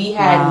 Like, we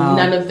had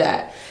none of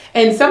that.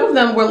 And some of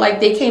them were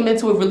like, they came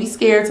into it really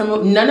scared.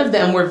 None of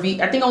them were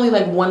vegan. I think only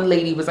like one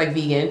lady was like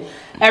vegan.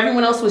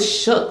 Everyone else was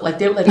shook. Like,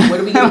 they were like, what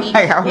are we going to eat?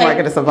 How am I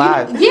going to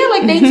survive? Yeah,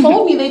 like they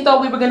told me they thought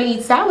we were going to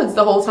eat salads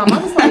the whole time.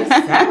 I was like,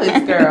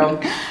 salads,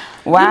 girl.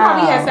 Wow. We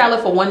probably had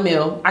salad for one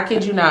meal. I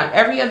kid you not.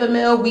 Every other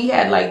meal, we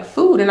had like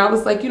food. And I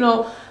was like,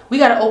 we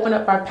got to open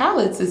up our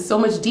palates. It's so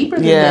much deeper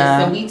than this.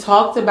 And we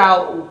talked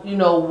about,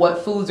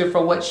 what foods are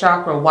for what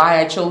chakra, why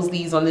I chose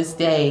these on this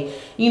day.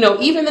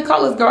 Even the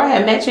colors, girl, I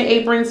had matching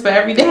aprons for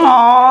every day.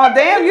 Aw,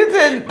 damn, you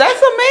did.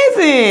 That's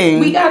amazing.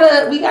 We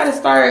gotta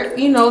start,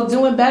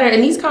 doing better.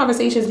 And these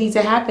conversations need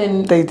to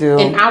happen. They do.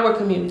 In our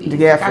community.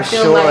 Yeah, I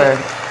feel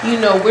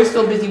like, we're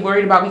so busy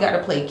worried about we got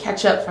to play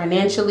catch up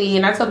financially.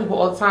 And I tell people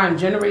all the time,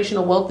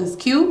 generational wealth is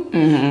cute,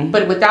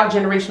 but without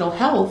generational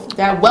health,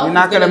 that wealth is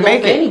not going to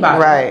make it for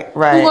anybody.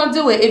 Right. Who's going to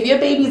do it? If your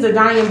babies are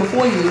dying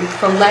before you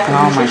from lack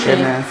of nutrition,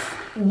 my goodness.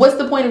 What's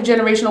the point of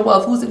generational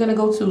wealth? Who's it going to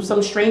go to?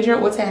 Some stranger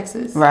or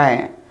taxes?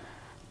 Right.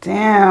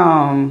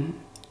 Damn.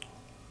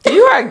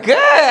 You are good.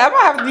 I'm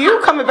gonna have you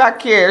coming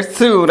back here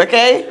soon,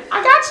 okay?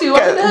 I got you.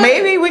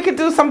 Maybe we could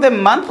do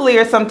something monthly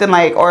or something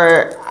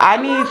or I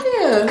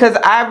need, because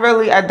I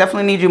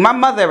definitely need you. My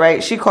mother,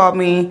 right? She called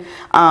me.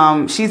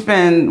 She's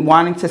been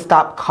wanting to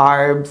stop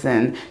carbs,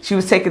 and she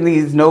was taking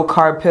these no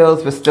carb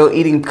pills, but still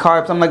eating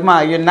carbs. I'm like,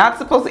 Ma, you're not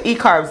supposed to eat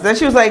carbs. Then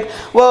she was like,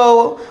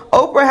 well,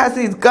 Oprah has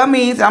these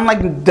gummies. I'm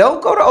like,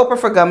 don't go to Oprah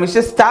for gummies.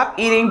 Just stop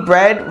eating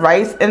bread,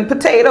 rice, and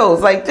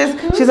potatoes. Like,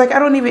 she's like, I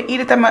don't even eat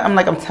it that much. I'm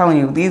like, I'm telling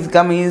you, these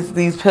gummies,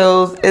 these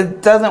pills,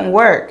 it doesn't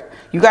work.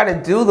 You got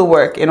to do the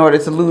work in order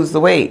to lose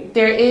the weight.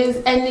 There is,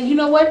 and you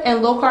know what?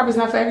 And low carb is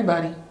not for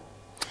everybody.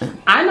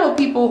 I know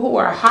people who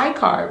are high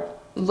carb,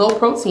 low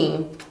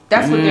protein.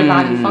 That's what their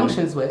body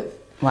functions with.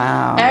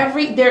 Wow.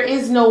 There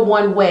is no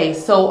one way.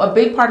 So a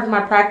big part of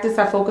my practice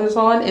I focus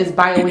on is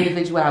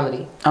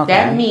bioindividuality. Okay.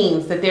 That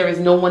means that there is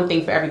no one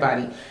thing for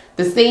everybody.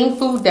 The same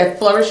food that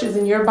flourishes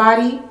in your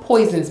body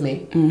poisons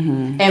me,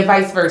 and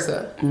vice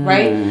versa,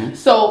 right?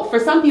 So for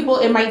some people,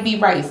 it might be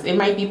rice, it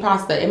might be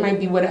pasta, it might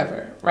be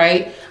whatever,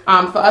 right?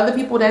 For other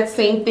people, that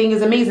same thing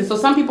is amazing. So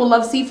some people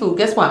love seafood.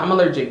 Guess what? I'm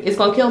allergic. It's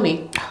going to kill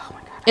me. Oh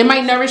my God. It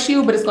might nourish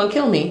you, but it's going to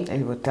kill me.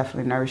 It would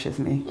definitely nourishes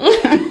me.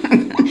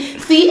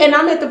 See, and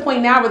I'm at the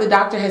point now where the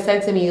doctor has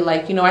said to me,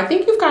 like, I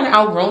think you've kind of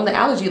outgrown the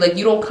allergy. Like,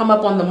 you don't come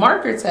up on the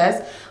marker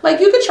test. Like,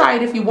 you could try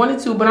it if you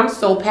wanted to, but I'm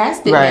so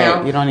past it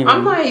now. You don't even.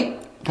 I'm like,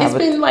 it's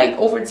been like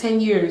over 10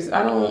 years.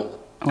 I'm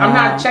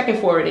not checking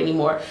for it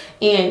anymore.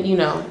 And,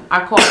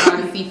 I call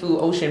my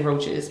seafood ocean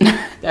roaches. And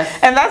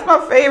that's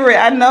my favorite.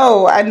 I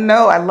know.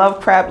 I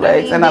love crab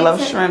legs and I love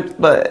shrimp,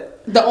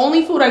 but the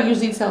only food I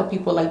usually tell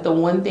people, like, the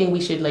one thing we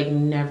should, like,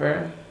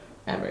 never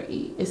ever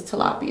eat is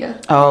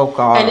tilapia. Oh,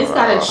 God. And it's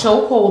got a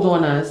chokehold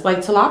on us. Like,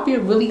 tilapia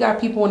really got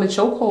people in a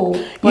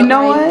chokehold. You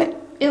know what?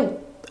 Ew.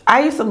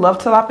 I used to love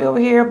tilapia over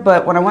here,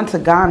 but when I went to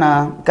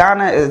Ghana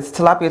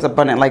tilapia is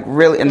abundant, like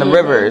really in the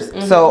rivers.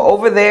 So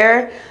over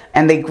there,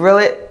 and they grill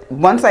it.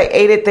 Once I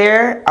ate it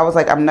there, I was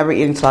like, I'm never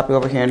eating tilapia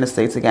over here in the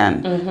States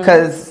again.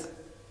 Because,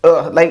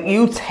 like,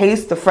 you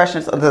taste the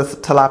freshness of the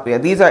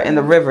tilapia. These are in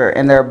the river,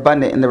 and they're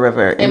abundant in the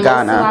river in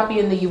Ghana. And most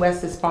tilapia in the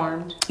U.S. is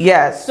farmed.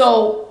 Yes.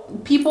 So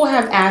people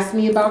have asked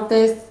me about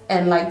this,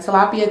 and like,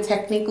 tilapia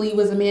technically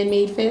was a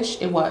man-made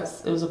fish. It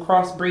was a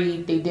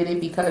crossbreed. They did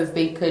it because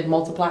they could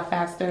multiply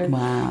faster.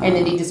 Wow. And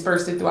then they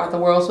dispersed it throughout the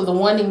world. So the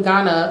one in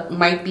Ghana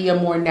might be a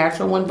more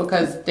natural one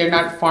because they're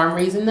not farm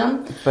raising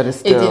them. But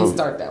it didn't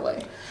start that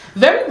way.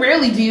 Very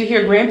rarely do you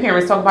hear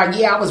grandparents talk about,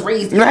 I was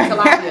raised eating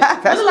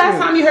tilapia. When's the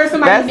last time you heard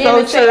somebody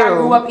say, I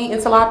grew up eating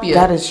tilapia?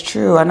 That is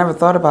true. I never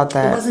thought about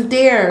that. It wasn't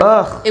there.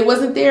 Ugh. It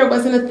wasn't there. It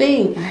wasn't a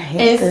thing. I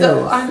hate this.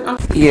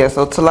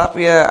 So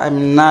tilapia,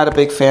 I'm not a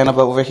big fan of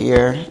over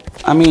here.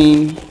 I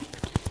mean,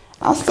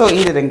 I'll still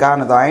eat it in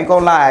Ghana though. I ain't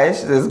gonna lie,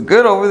 it's just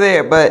good over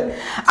there. But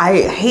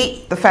I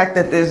hate the fact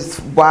that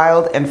there's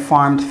wild and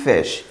farmed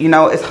fish. You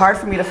know, it's hard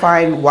for me to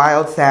find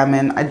wild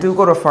salmon. I do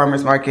go to a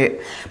farmer's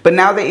market, but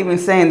now they're even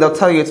saying they'll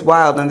tell you it's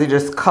wild and they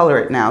just color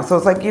it now. So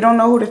it's like you don't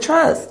know who to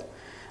trust.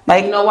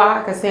 Like, you know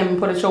why? Because salmon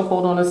put a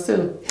chokehold on us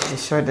too. It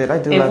sure did. I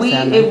do love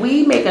salmon. If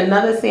we make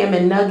another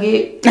salmon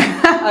nugget,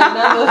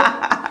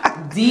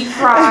 another deep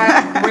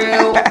fried,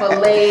 grilled,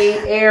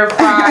 fillet, air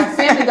fried,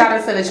 salmon got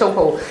us in a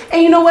chokehold.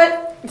 And you know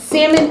what?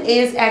 Salmon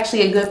is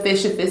actually a good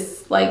fish if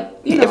it's like,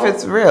 if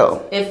it's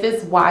real. If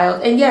it's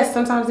wild. And yes,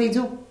 sometimes they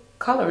do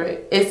color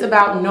it. It's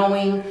about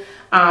knowing,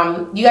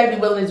 you got to be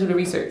willing to do the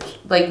research.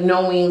 Like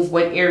knowing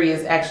what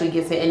areas actually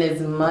gets it. And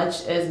as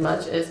much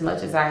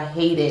as I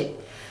hate it,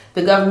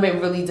 the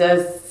government really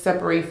does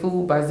separate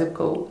food by zip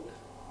code.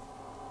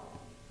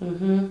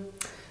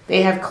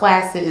 They have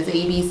classes, A,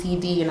 B, C,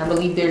 D, and I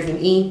believe there's an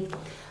E.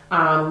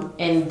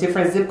 And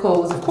different zip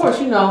codes. Of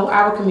course,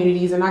 our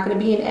communities are not going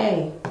to be an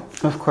A.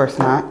 Of course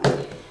not.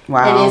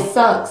 Wow. And it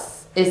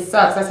sucks.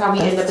 That's how we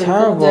end up in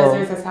food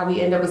deserts. That's how we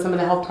end up with some of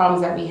the health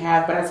problems that we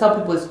have. But I tell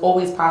people it's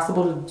always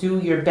possible to do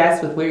your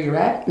best with where you're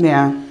at.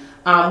 Yeah.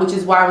 Which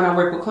is why when I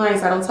work with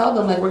clients, I don't tell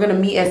them, like, we're going to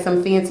meet at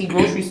some fancy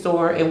grocery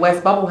store in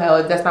West Bubble Hell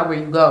if that's not where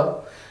you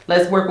go.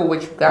 Let's work with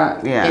what you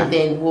got. Yeah. And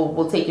then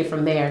we'll take it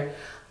from there.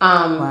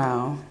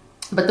 Wow.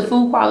 But the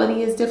food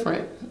quality is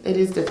different. It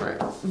is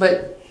different.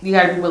 But you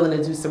got to be willing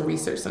to do some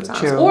research sometimes.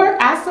 True. Or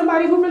ask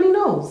somebody who really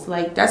knows.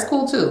 Like, that's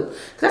cool too.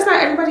 Because that's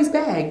not everybody's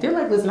bag. They're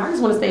like, listen, I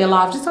just want to stay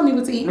alive. Just tell me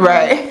what to eat.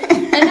 Right.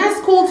 And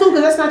that's cool too,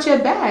 because that's not your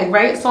bag,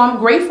 right? So I'm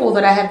grateful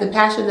that I have the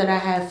passion that I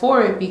have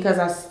for it, because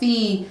I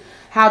see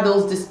how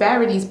those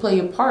disparities play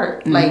a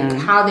part. Like,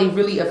 how they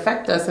really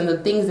affect us and the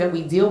things that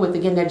we deal with.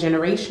 Again, that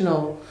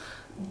generational,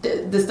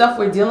 the stuff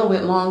we're dealing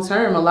with long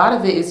term, a lot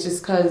of it is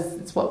just because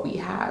it's what we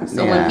have.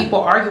 So when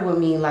people argue with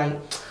me, like,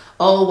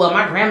 oh, well,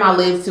 my grandma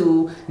lived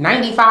to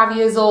 95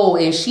 years old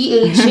and she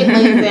ate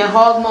chitlins and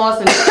hog moss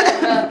and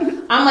stuff.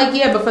 I'm like,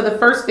 yeah, but for the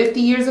first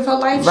 50 years of her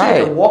life, she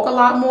had to walk a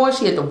lot more.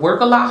 She had to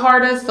work a lot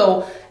harder.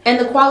 So, and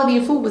the quality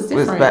of food was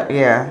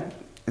different.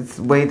 It's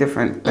way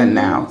different than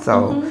now.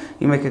 So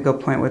you make a good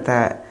point with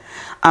that.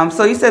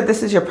 So you said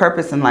this is your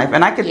purpose in life,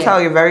 and I could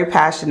tell you're very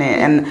passionate,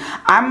 and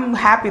I'm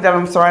happy that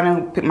I'm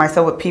surrounding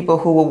myself with people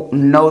who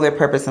know their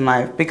purpose in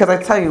life, because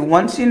I tell you,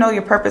 once you know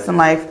your purpose in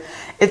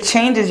life, it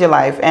changes your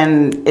life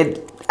and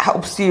it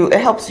helps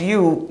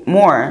you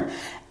more.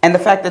 And the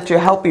fact that you're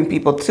helping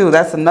people too,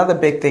 that's another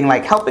big thing.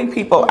 Like helping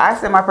people, I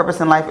say my purpose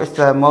in life is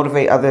to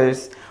motivate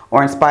others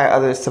or inspire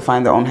others to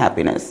find their own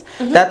happiness.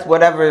 That's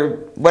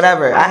whatever.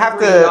 I have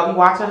to. I'm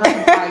watching her.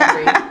 I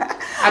agree.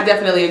 I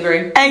definitely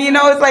agree. And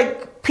it's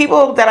like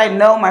people that I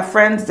know, my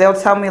friends, they'll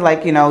tell me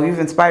like, you've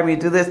inspired me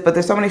to do this, but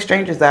there's so many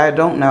strangers that I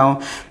don't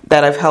know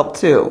that I've helped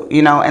too,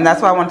 and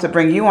that's why I wanted to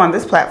bring you on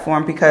this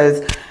platform,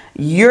 because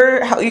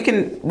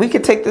we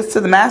could take this to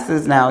the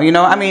masses now,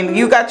 I mean,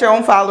 you got your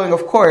own following,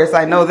 of course,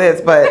 I know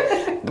this,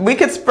 but we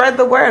could spread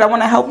the word. I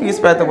want to help you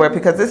spread the word,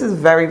 because this is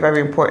very, very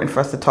important for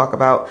us to talk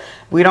about.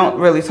 We don't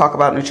really talk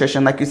about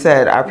nutrition. Like you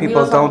said, our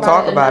people don't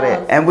talk about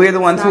it. And we're the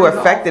ones who are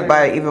affected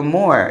by it even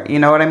more. You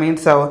know what I mean?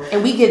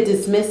 And we get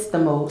dismissed the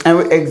most. And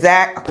we get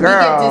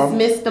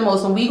dismissed the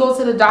most. When we go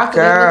to the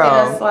doctor, they look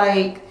at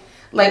us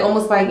like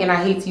almost like, and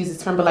I hate to use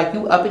this term, but like,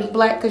 you uppity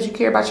black because you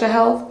care about your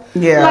health.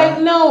 Yeah.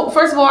 Like, no,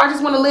 first of all, I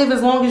just want to live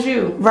as long as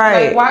you.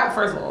 Right. Like, why?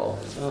 First of all,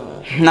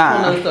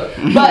 nah. But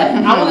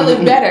I want to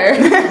live better.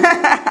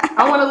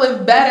 I want to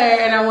live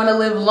better and I want to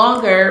live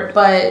longer.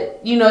 But,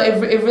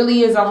 it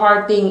really is a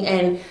hard thing.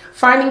 And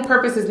finding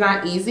purpose is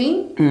not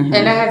easy. And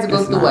I had to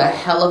go through a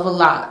hell of a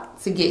lot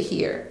to get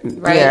here.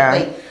 Right? Yeah.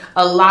 Like,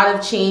 a lot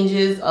of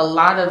changes, a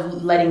lot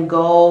of letting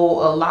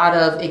go, a lot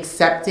of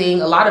accepting,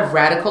 a lot of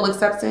radical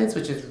acceptance,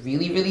 which is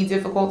really, really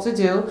difficult to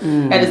do.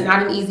 And it's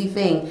not an easy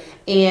thing.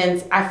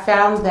 And I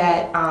found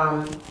that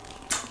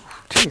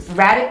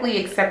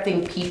radically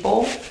accepting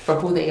people for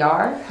who they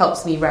are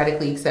helps me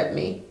radically accept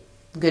me,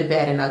 good,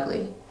 bad, and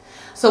ugly.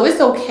 So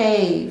it's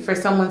okay for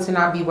someone to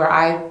not be where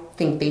I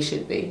think they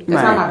should be.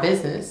 That's not my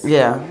business.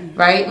 Yeah.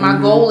 Right? My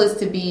goal is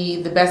to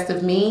be the best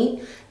of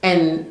me.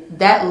 And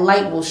that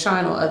light will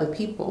shine on other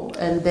people,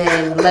 and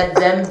then let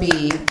them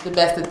be the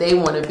best that they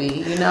want to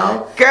be,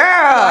 Girl! So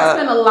I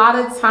spend a lot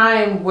of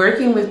time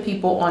working with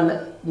people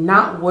on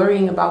not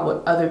worrying about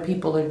what other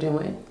people are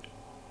doing.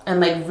 And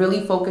like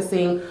really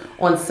focusing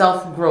on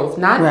self-growth,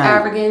 not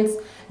arrogance,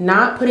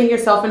 not putting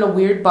yourself in a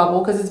weird bubble,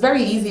 because it's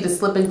very easy to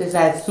slip into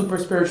that super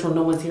spiritual,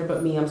 no one's here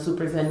but me, I'm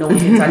super zen, no one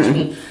can touch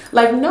me.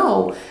 Like,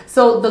 no.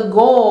 So the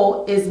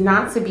goal is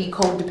not to be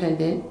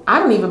codependent. I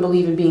don't even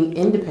believe in being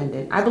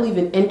independent. I believe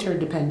in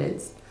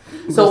interdependence.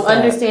 So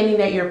understanding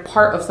that you're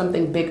part of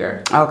something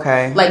bigger.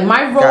 Okay. Like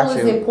my role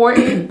is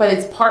important, but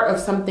it's part of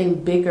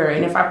something bigger.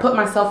 And if I put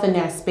myself in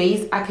that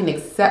space, I can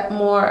accept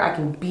more, I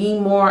can be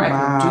more, I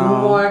can do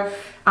more.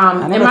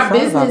 And my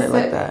business,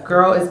 like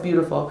girl, is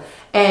beautiful.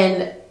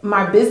 And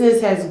my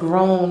business has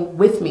grown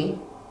with me.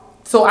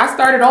 So I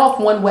started off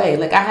one way.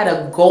 Like I had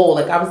a goal.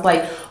 Like I was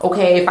like,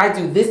 okay, if I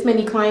do this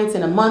many clients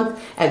in a month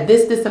at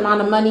this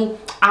amount of money,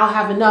 I'll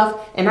have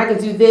enough and I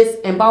can do this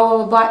and blah, blah,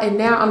 blah, blah. And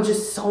now I'm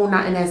just so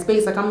not in that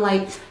space. Like I'm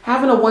like,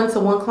 having a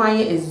one-to-one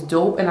client is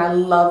dope. And I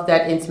love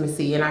that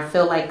intimacy. And I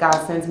feel like God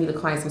sends me the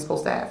clients I'm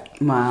supposed to have.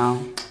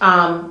 Wow.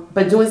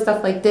 But doing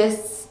stuff like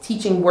this,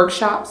 teaching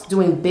workshops,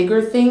 doing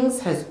bigger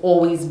things has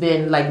always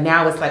been like,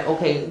 now it's like,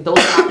 okay, those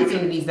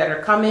opportunities that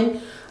are coming,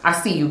 I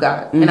see you,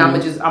 God. And I'm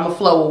a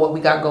flow with what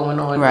we got going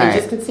on. Right. And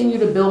just continue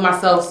to build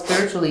myself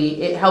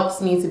spiritually. It helps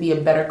me to be a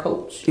better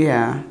coach.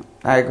 Yeah,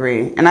 I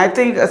agree. And I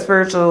think a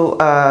spiritual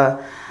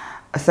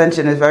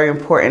ascension is very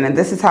important. And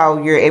this is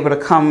how you're able to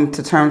come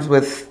to terms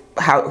with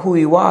who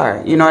you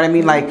are. You know what I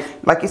mean?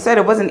 Like you said,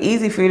 it wasn't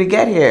easy for you to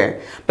get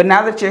here. But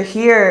now that you're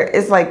here,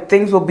 it's like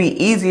things will be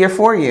easier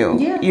for you.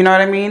 Yeah. You know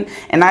what I mean?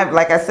 And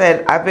like I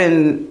said,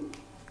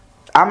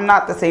 I'm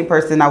not the same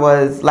person I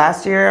was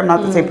last year. I'm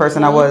not the same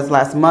person I was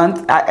last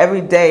month.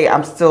 Every day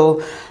I'm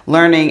still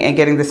learning and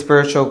getting the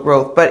spiritual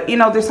growth. But,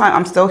 this time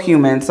I'm still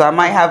human. So I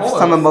might have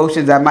some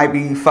emotions that might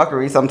be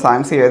fuckery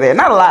sometimes here or there.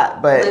 Not a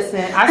lot, but...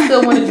 Listen, I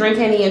still want to drink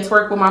Henny and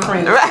twerk with my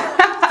friends.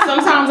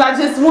 Sometimes I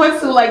just want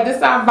to, like,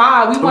 this our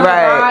vibe. We want to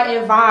ride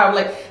and vibe.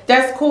 Like,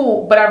 that's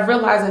cool. But I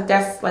realize that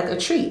that's like a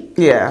treat.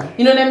 Yeah.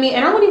 You know what I mean?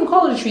 And I wouldn't even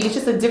call it a treat. It's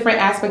just a different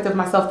aspect of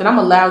myself that I'm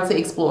allowed to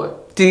explore.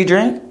 Do you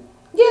drink?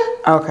 Yeah.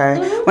 Okay.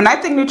 Mm-hmm. When I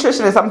think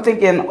nutritionist, I'm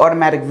thinking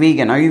automatic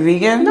vegan. Are you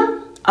vegan?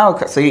 No. Oh,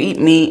 okay. So you eat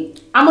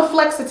meat? I'm a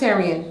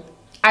flexitarian.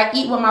 I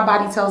eat what my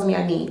body tells me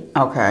I need.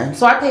 Okay.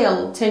 So I pay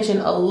attention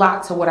a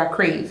lot to what I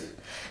crave.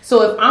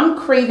 So if I'm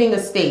craving a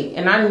steak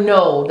and I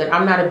know that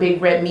I'm not a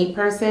big red meat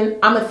person,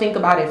 I'm going to think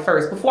about it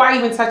first before I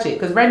even touch it.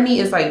 Because red meat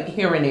is like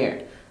here and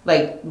there.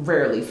 Like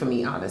rarely for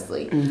me,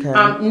 honestly. Okay.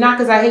 Not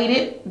because I hate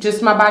it.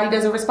 Just my body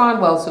doesn't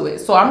respond well to it.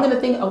 So I'm going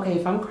to think, okay,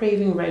 if I'm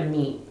craving red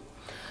meat,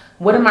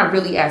 what am I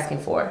really asking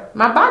for?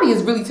 My body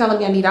is really telling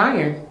me I need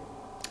iron.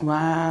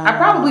 Wow. I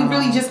probably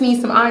really just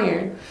need some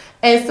iron.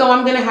 And so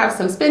I'm going to have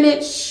some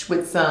spinach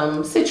with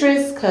some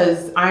citrus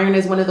because iron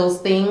is one of those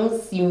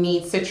things. You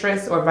need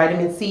citrus or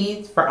vitamin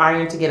C for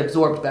iron to get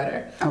absorbed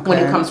better when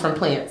it comes from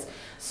plants.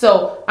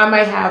 So I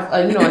might have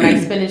a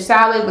nice spinach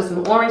salad with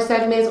some orange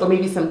segments or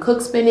maybe some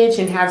cooked spinach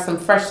and have some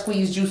fresh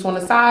squeezed juice on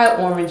the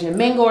side, orange and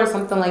mango or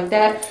something like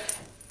that.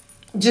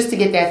 Just to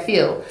get that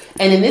feel.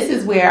 And then this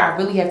is where I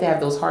really have to have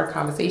those hard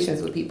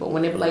conversations with people.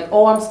 When they were like,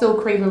 oh, I'm still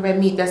craving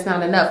red meat. That's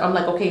not enough. I'm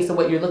like, okay, so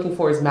what you're looking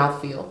for is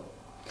mouthfeel.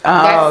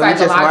 Oh, you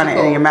just want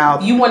it in your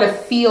mouth. You want to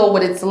feel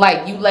what it's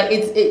like. You like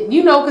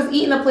because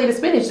eating a plate of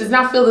spinach does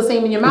not feel the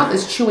same in your mouth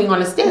as chewing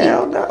on a steak.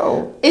 Hell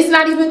no. It's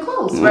not even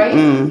close,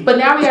 right? But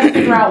now we have to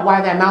figure out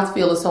why that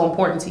mouthfeel is so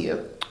important to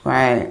you.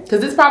 Right.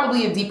 Because it's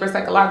probably a deeper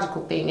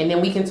psychological thing. And then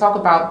we can talk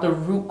about the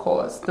root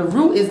cause. The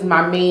root is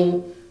my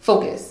main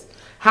focus.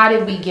 How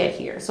did we get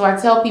here? So I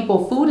tell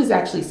people food is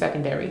actually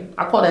secondary.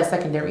 I call that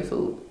secondary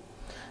food.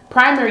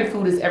 Primary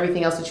food is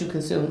everything else that you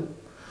consume.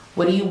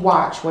 What do you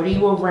watch? What are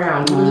you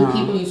around? Who are the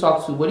people you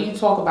talk to? What do you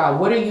talk about?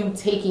 What are you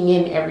taking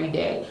in every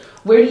day?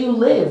 Where do you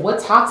live?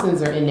 What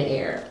toxins are in the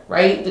air,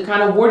 right? The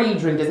kind of water you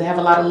drink, does it have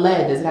a lot of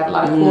lead? Does it have a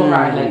lot of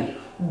chloride? Like,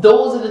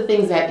 those are the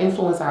things that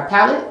influence our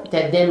palate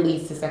that then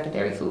leads to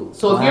secondary food.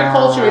 So if your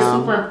culture is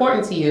super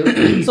important to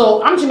you,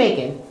 so I'm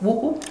Jamaican.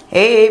 Whoop, whoop.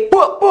 Hey,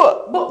 boop,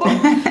 boop. Boop,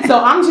 boop. So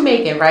I'm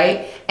Jamaican,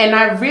 right? And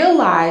I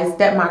realized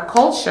that my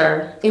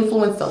culture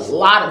influenced a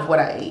lot of what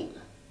I ate,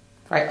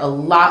 right? A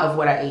lot of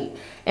what I ate.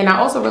 And I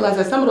also realized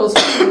that some of those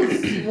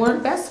foods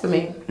weren't best for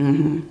me,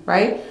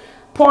 right?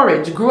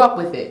 Porridge, grew up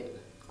with it.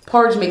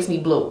 Porridge makes me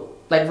bloat.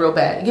 Like real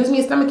bad. It gives me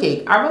a stomach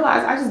ache. I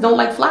realize I just don't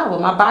like flour.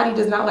 My body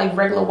does not like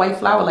regular white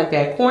flour like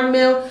that.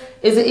 Cornmeal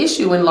is an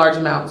issue in large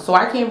amounts, so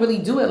I can't really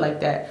do it like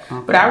that.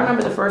 Okay. But I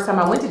remember the first time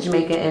I went to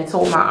Jamaica and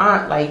told my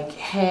aunt, like,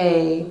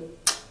 hey,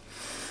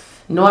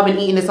 no, I've been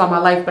eating this all my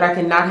life, but I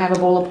cannot have a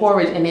bowl of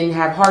porridge and then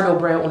have hardo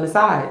bread on the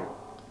side.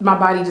 My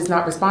body does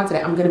not respond to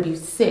that. I'm going to be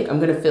sick. I'm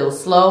going to feel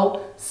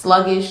slow,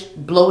 sluggish,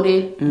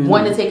 bloated,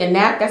 wanting to take a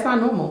nap. That's not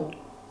normal.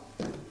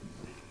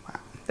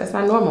 That's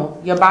not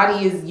normal. Your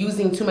body is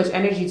using too much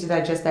energy to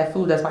digest that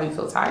food. That's why you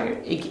feel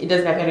tired. It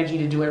doesn't have energy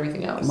to do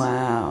everything else.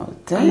 Wow.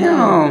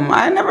 Damn.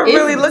 I never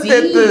really looked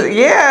at the...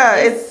 Yeah.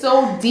 It's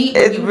so deep.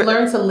 When you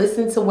learn to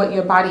listen to what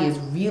your body is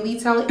really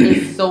telling,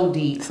 it's so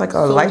deep. It's like a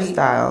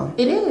lifestyle.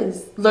 Deep. It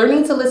is.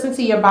 Learning to listen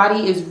to your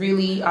body is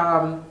really...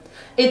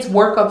 it's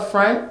work up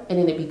front, and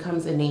then it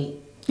becomes innate.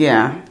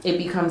 Yeah. It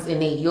becomes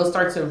innate. You'll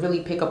start to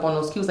really pick up on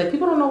those cues. Like,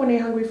 people don't know when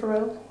they're hungry for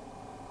real.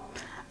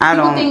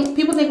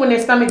 People think when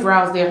their stomach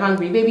growls, they're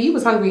hungry. Baby, you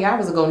was hungry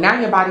hours ago. Now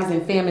your body's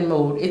in famine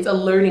mode. It's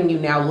alerting you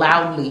now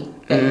loudly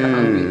that you're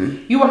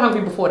hungry. You were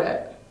hungry before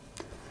that.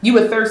 You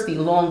were thirsty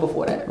long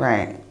before that.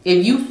 Right.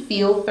 If you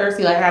feel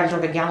thirsty, like I had to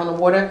drink a gallon of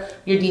water,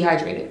 you're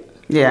dehydrated.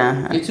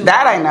 Yeah,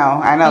 that I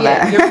know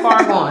that. You're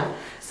far gone.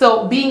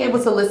 So being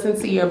able to listen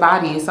to your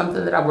body is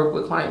something that I work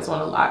with clients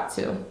on a lot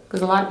too,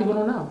 because a lot of people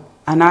don't know.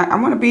 And I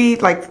want to be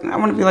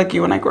like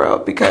you when I grow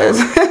up, because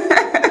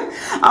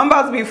I'm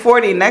about to be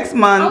 40 next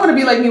month. I want to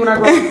be like me when I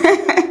grow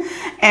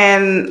up.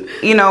 And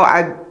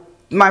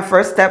my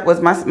first step was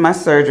my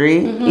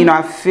surgery. Mm-hmm.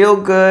 I feel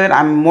good.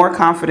 I'm more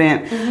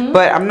confident, mm-hmm.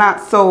 but I'm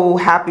not so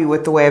happy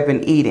with the way I've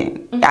been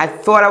eating. Mm-hmm. I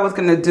thought I was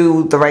going to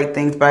do the right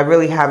things, but I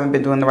really haven't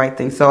been doing the right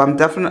things. So I'm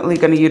definitely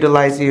going to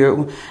utilize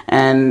you,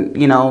 and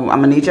I'm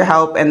going to need your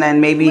help. And then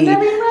maybe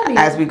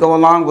as we go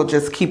along, we'll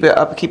just keep them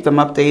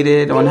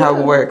updated on how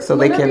it works, so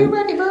they can.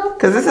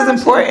 Because this is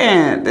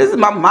important.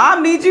 My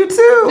mom needs you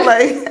too.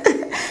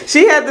 Like,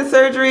 she had the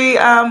surgery,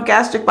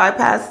 gastric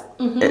bypass.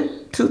 Mm-hmm.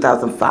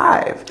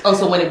 2005. Oh,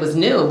 so when it was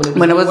new.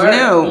 When it was new.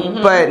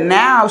 Mm-hmm. But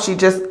now she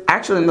just,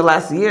 actually in the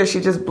last year,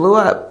 she just blew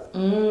up.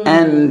 Mm.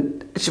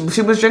 And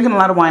she was drinking a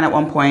lot of wine at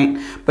one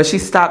point, but she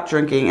stopped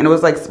drinking. And it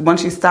was like,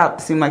 once she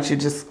stopped, it seemed like she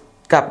just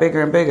got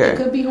bigger and bigger. It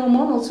could be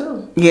hormonal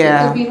too.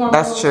 Yeah, it could be hormonal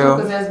that's true.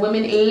 Because as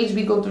women age,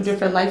 we go through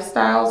different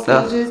lifestyle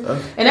stages.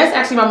 And that's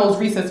actually my most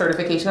recent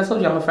certification. I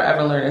told you I'm a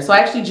forever learner. So I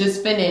actually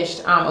just finished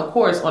a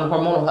course on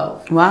hormonal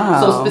health.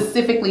 Wow. So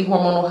specifically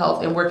hormonal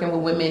health and working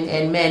with women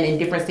and men in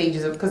different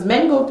stages of, because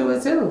men go through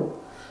it too.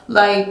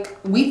 Like,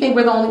 we think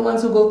we're the only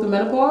ones who go through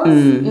menopause.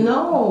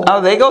 No.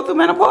 Oh, they go through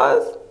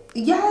menopause?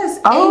 Yes,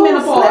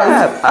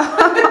 menopause.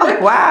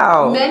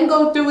 Wow. Men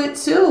go through it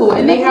too,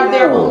 and they have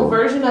their own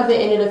version of it,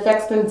 and it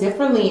affects them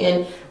differently.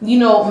 And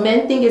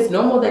men think it's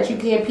normal that you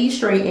can't pee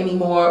straight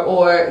anymore,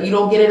 or you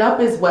don't get it up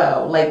as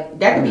well. Like,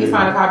 that could be a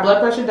sign of high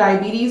blood pressure,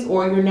 diabetes,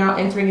 or you're now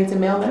entering into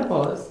male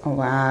menopause.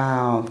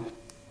 Wow.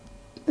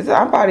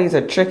 Our bodies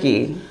are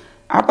tricky.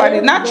 Our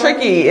bodies not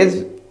tricky.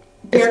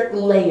 They're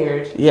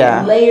layered.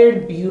 Yeah.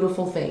 Layered,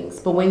 beautiful things.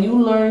 But when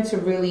you learn to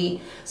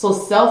really, so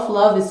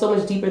self-love is so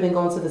much deeper than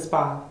going to the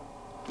spa.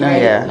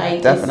 Right? Yeah,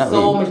 like, definitely. It's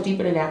so much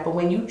deeper than that. But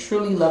when you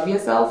truly love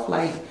yourself,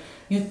 like,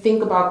 you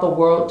think about the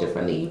world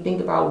differently. You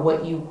think about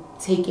what you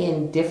take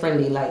in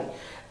differently. Like,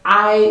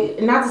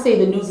 not to say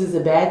the news is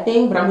a bad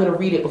thing, but I'm going to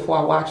read it before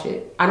I watch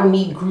it. I don't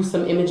need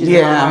gruesome images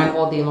in my mind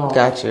all day long.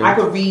 Got you. I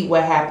could read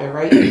what happened,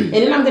 right? And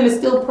then I'm going to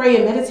still pray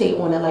and meditate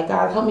on it. Like,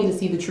 God, help me to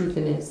see the truth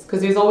in this.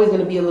 Because there's always going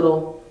to be a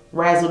little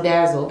razzle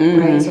dazzle,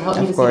 right? So help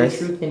me to see the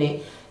truth in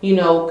it.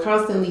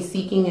 Constantly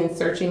seeking and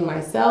searching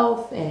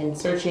myself and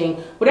searching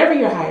whatever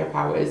your higher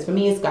power is. For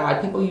me, it's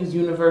God. People use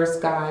universe,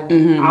 God,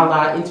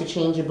 Allah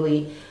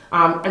interchangeably.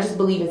 I just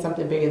believe in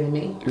something bigger than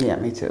me. Yeah,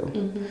 me too.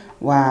 Mm-hmm.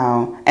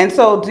 Wow. And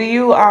so do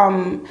you,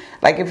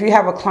 like if you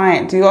have a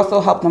client, do you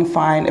also help them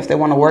find, if they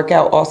want to work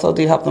out also,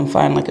 do you help them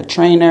find like a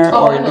trainer?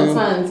 I know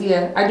tons,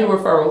 yeah. I do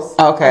referrals.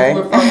 Okay. I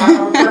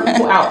refer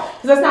people out.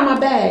 Because that's not my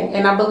bag.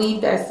 And I believe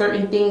that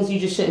certain things you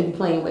just shouldn't be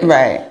playing with.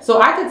 Right. So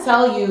I could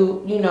tell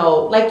you,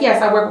 like,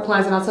 yes, I work with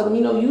clients and I'll tell them,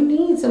 you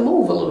need to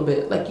move a little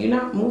bit. Like, you're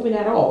not moving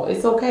at all.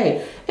 It's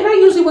okay. And I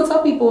usually will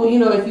tell people,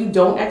 if you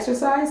don't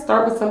exercise,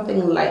 start with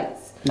something light.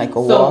 Like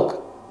a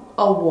walk?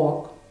 A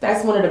walk.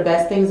 That's one of the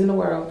best things in the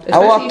world. I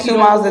walk 2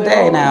 miles a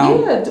day now.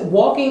 Yeah,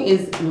 walking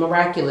is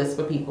miraculous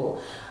for people.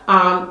 When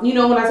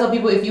I tell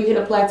people if you hit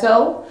a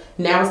plateau,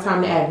 now it's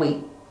time to add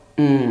weight.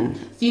 So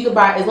you could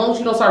buy, as long as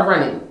you don't start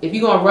running. If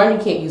you're going to run, you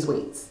can't use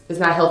weights. It's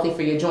not healthy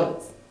for your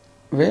joints.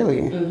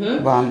 Really?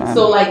 Mm-hmm. Well,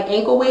 so like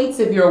ankle weights,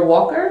 if you're a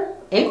walker,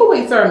 ankle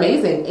weights are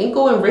amazing.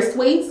 Ankle and wrist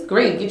weights,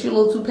 great. Get you a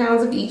little 2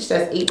 pounds of each.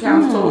 That's 8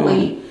 pounds total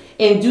weight.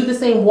 And do the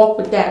same walk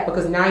with that,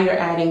 because now you're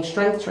adding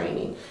strength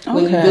training.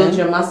 When you build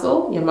your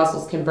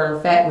muscles can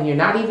burn fat when you're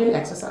not even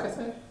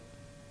exercising.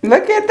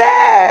 Look at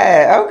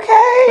that.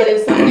 Okay. But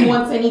if someone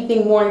wants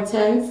anything more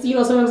intense,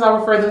 sometimes I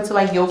refer them to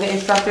like yoga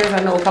instructors.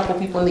 I know a couple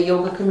people in the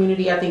yoga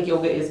community. I think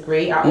yoga is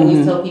great. I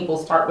always tell people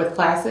start with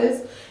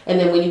classes. And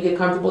then when you get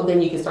comfortable,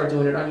 then you can start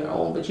doing it on your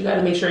own. But you got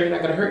to make sure you're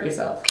not going to hurt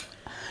yourself.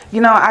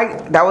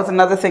 That was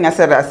another thing I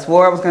said I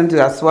swore I was going to do.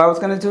 I swore I was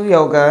going to do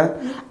yoga.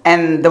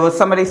 And there was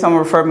someone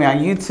referred me on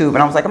YouTube. And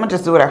I was like, I'm going to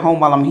just do it at home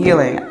while I'm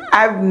healing.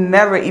 I've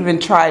never even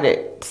tried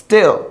it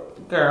still.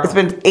 Girl. It's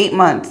been 8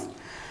 months.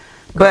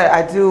 But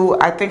I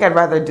think I'd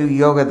rather do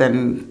yoga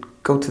than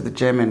go to the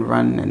gym and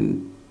run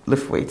and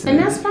lift weights. And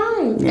that's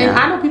fine. Yeah. And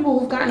I know people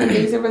who've gotten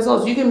amazing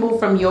results. You can move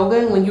from yoga,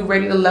 and when you're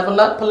ready to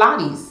level up,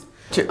 Pilates.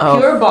 Pure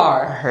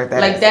Barre. I heard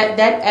that. Like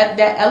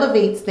that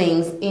elevates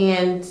things,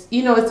 and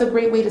it's a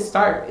great way to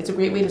start. It's a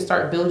great way to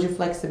start. Build your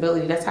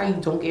flexibility. That's how you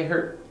don't get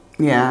hurt.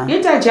 Yeah.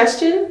 Your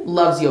digestion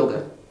loves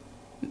yoga.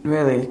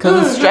 Really?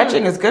 Because the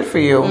stretching is good for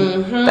you.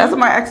 That's what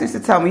my ex used to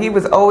tell me. He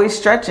was always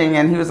stretching,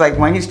 and he was like,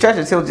 when he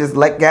stretches, he'll just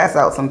let gas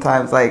out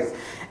sometimes. Like,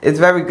 it's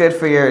very good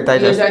for your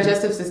digestion. Your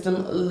digestive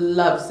system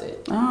loves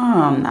it.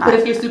 Oh, nice. But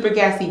if you're super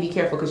gassy, be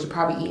careful, because you're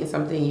probably eating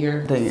something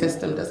your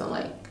system doesn't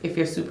like. If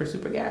you're super,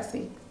 super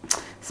gassy.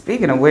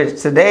 Speaking of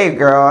which, today,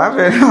 girl, I've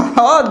been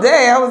all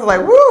day. I was like,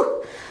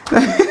 woo.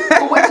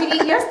 Well, what did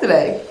you eat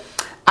yesterday?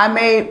 I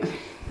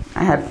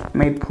had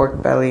made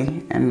pork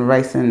belly and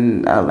rice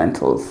and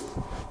lentils.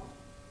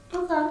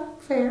 Okay,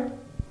 fair.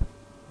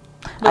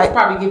 That's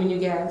probably giving you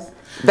gas.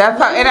 And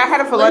I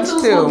had it for lunch too.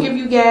 Lentils will give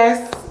you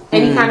gas.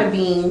 Any kind of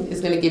bean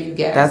is going to give you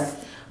gas.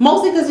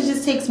 Mostly because it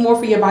just takes more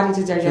for your body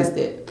to digest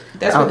it.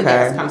 That's where the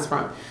gas comes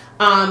from.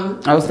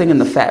 I was thinking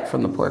the fat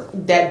from the pork.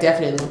 That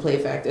definitely will play a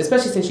factor,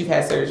 especially since you've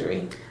had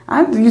surgery.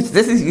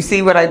 You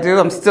see what I do?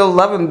 I'm still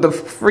loving the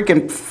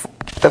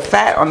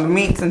fat on the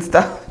meats and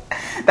stuff.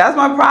 That's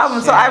my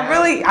problem. So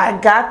I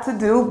got to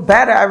do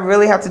better. I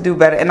really have to do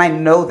better. And I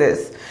know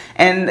this.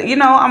 And, you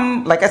know,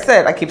 I'm, like I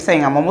said, I keep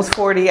saying I'm almost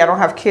 40. I don't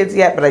have kids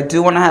yet, but I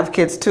do want to have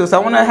kids too. So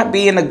I want to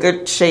be in a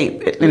good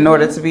shape in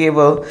order to be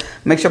able to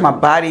make sure my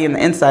body and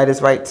the inside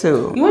is right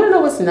too. You want to know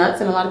what's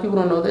nuts? And a lot of people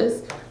don't know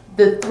this.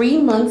 The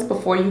 3 months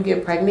before you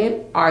get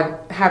pregnant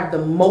have the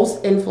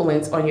most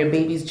influence on your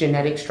baby's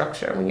genetic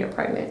structure when you're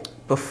pregnant.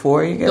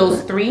 Before you get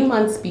Those 3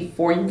 months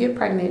before you get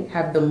pregnant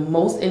have the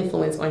most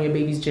influence on your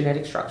baby's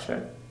genetic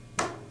structure.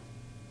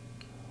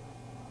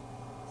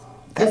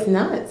 It's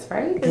nuts,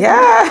 right?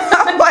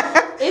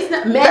 It's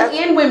not men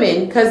and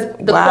women, because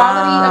the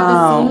quality of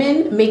the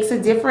semen makes a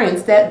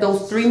difference. That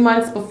those 3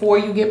 months before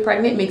you get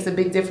pregnant makes a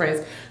big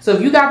difference. So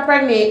if you got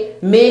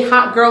pregnant mid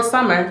hot girl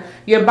summer,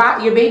 your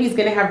baby's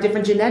gonna have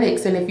different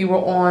genetics than if you were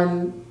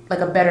on like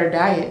a better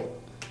diet.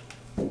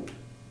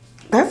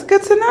 That's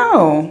good to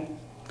know.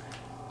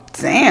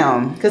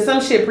 Damn. Because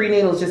some shit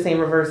prenatals just ain't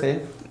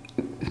reversing.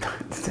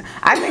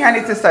 I think I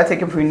need to start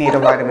taking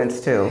prenatal vitamins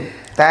too.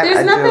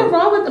 There's nothing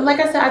wrong with them. Like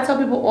I said, I tell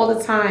people all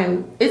the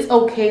time, it's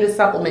okay to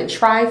supplement.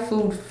 Try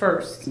food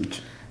first.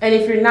 And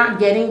if you're not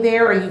getting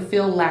there or you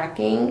feel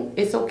lacking,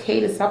 it's okay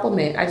to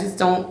supplement. I just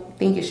don't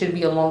think it should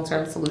be a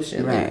long-term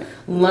solution. Right. Like,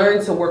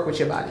 learn to work with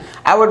your body.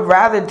 I would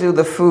rather do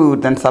the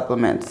food than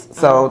supplements.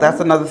 So that's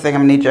another thing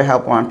I'm going to need your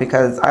help on,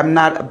 because I'm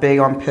not big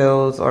on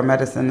pills or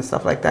medicine and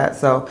stuff like that.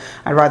 So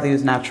I'd rather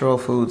use natural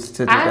foods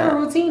to do that. I have a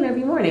routine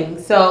every morning.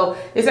 So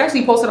it's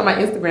actually posted on my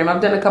Instagram.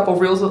 I've done a couple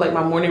reels with like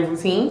my morning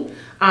routine.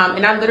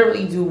 And I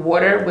literally do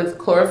water with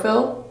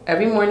chlorophyll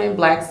every morning,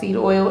 black seed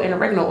oil, and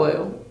oregano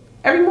oil.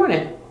 Every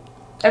morning.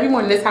 Every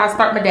morning. That's how I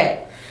start my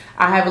day.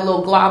 I have a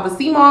little glob of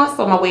sea moss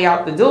on my way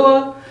out the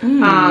door.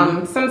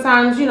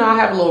 Sometimes, you know, I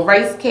have a little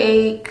rice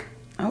cake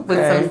with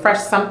some fresh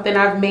something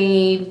I've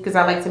made, because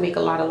I like to make a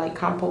lot of like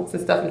compotes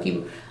and stuff and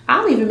keep.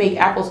 I'll even make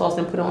applesauce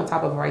and put it on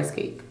top of a rice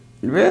cake.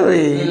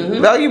 Really?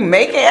 Mm-hmm. Well, you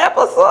making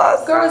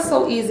applesauce? Girl, it's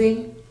so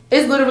easy.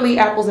 It's literally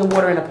apples and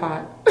water in a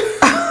pot.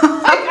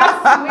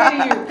 I swear to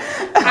you.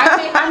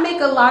 I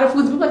make a lot of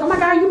foods. People are like, oh my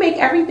God, you make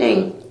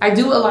everything. I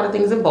do a lot of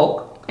things in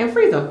bulk and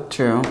freeze them.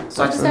 True.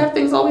 So I just have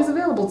things always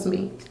available to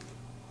me.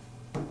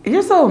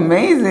 You're so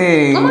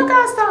amazing. Oh my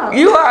God, stop.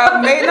 You are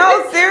amazing.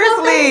 No,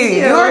 seriously.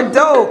 You are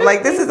dope.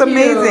 Like, this is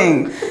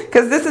amazing.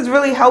 Because this is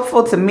really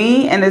helpful to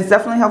me, and it's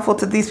definitely helpful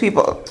to these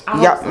people.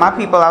 My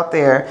people out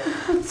there.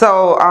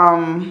 So,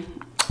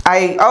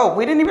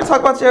 we didn't even talk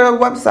about your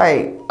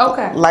website.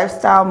 Okay.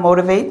 Lifestyle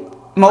Motives.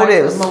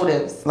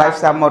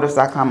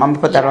 Lifestylemotives.com. I'm going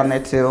to put that on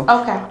there too.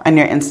 Okay. On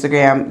your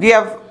Instagram. Do you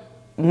have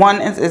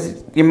one,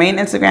 is your main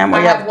Instagram? Or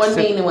I have one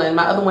main one.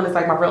 My other one is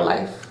like my real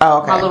life. Oh,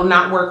 okay. My little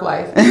not work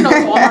life. You know,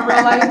 it's all my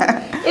real life.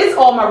 It's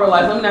all my real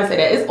life. Let me not say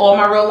that. It's all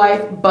my real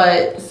life,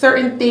 but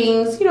certain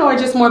things, you know, are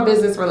just more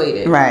business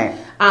related. Right.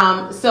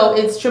 So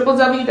it's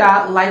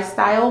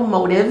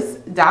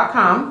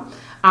www.lifestylemotives.com.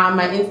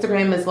 My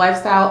Instagram is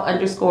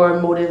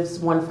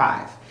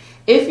lifestyle_motives15.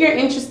 If you're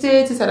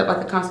interested to set up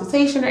like a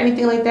consultation or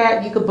anything like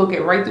that, you could book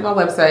it right through my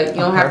website. You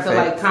don't have to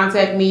like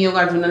contact me. You don't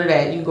got to do none of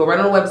that. You can go right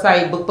on the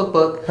website, book.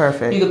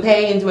 Perfect. You can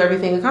pay and do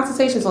everything. The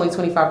consultation is only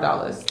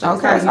 $25.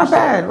 Okay, that's not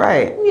bad,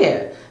 right?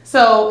 Yeah.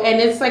 So,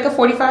 and it's like a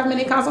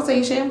 45-minute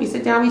consultation. We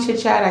sit down, we chit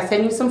chat. I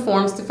send you some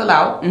forms to fill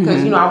out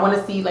because, you know, I want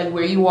to see like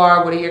where you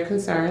are, what are your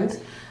concerns.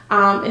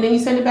 And then you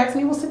send it back to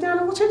me. We'll sit down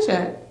and we'll chit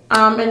chat.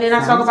 And then I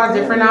talk about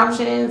different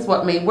options,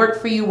 what may work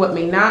for you, what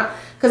may not.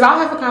 Because I'll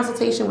have a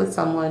consultation with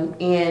someone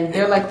and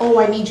they're like, oh,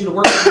 I need you to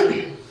work with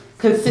me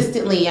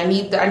consistently. I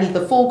need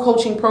the full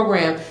coaching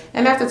program.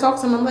 And after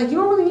talking to them, I'm like, you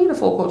don't really need a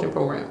full coaching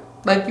program.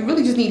 Like, you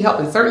really just need help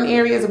in certain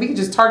areas, and we can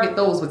just target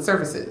those with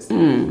services.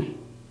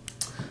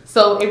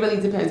 So it really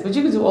depends. But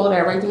you can do all of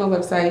that right through my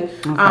website.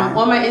 Okay.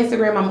 On my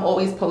Instagram, I'm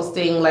always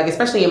posting, like,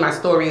 especially in my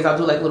stories, I'll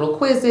do like little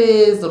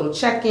quizzes, little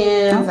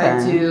check-ins. Okay.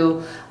 I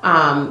do,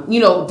 you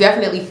know,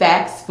 definitely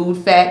facts, food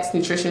facts,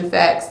 nutrition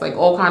facts, like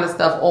all kind of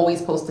stuff,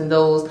 always posting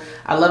those.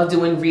 I love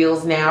doing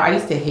reels now. I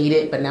used to hate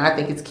it, but now I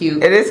think it's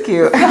cute. It is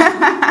cute.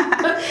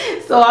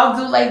 So I'll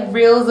do like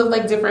reels of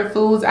like different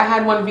foods. I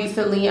had one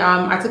recently.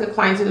 I took a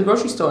client to the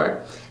grocery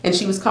store and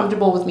she was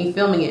comfortable with me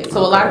filming it. So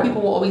a lot of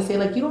people will always say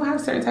like, you don't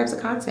have certain types of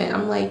content.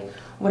 I'm like,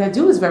 what I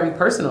do is very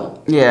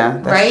personal. Yeah,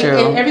 that's right? True.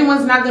 And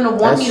everyone's not going to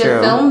want me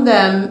to film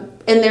them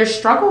in their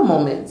struggle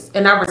moments.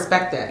 And I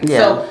respect that. Yeah.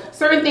 So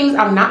certain things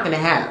I'm not going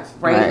to have,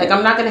 right? Like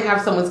I'm not going to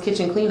have someone's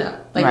kitchen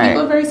cleanup. Like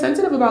people are very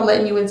sensitive about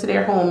letting you into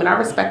their home and I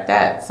respect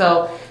that.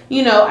 So,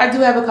 you know, I do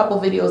have a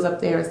couple videos up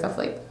there and stuff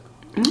like that.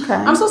 Okay.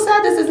 I'm so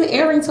sad this isn't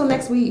airing until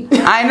next week.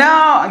 I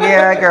know.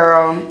 Yeah,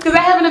 girl. Because I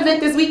have an event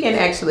this weekend,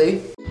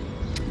 actually.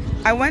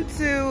 I went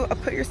to a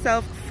Put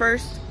Yourself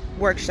First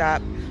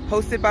workshop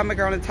hosted by my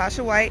girl,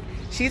 Natasha White.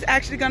 She's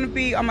actually going to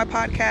be on my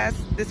podcast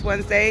this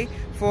Wednesday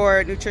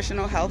for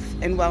nutritional health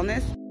and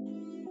wellness.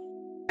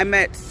 I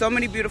met so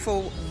many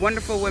beautiful,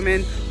 wonderful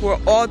women who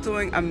are all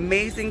doing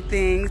amazing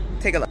things.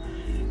 Take a look.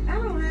 I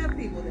don't have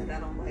people that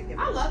I don't like.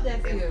 I love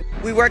that for you.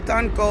 We worked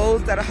on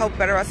goals that'll help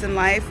better us in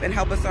life and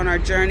help us on our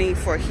journey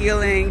for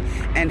healing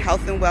and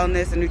health and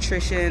wellness and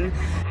nutrition.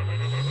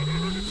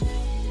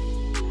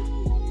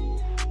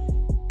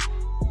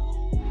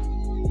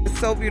 It's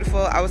so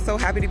beautiful. I was so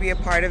happy to be a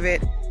part of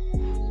it.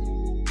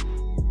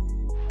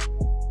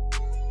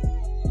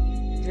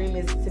 Dream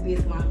is to be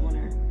a salon owner.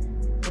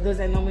 For those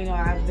that know me know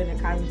I've been a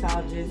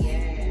cosmetologist.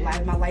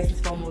 Yeah. My license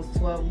for almost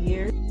 12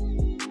 years.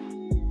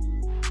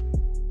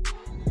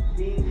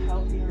 Being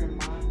healthier in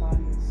mind, body,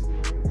 and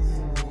spirit.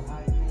 So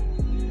I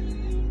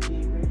think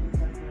being great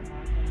protector of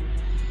my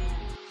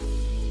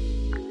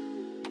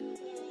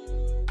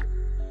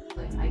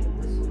Like I can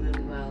whistle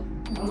really well.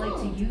 I like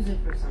to use it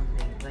for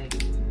something. Like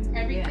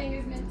Everything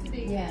is meant to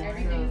be. Yeah,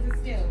 Everything is a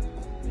skill.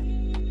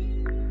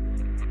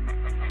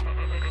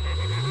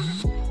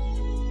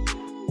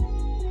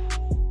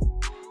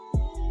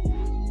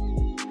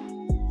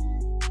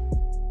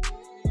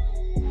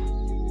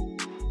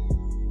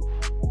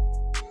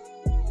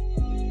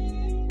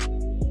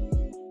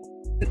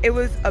 It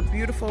was a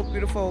beautiful,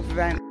 beautiful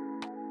event.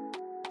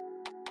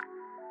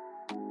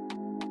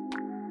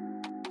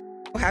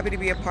 Happy to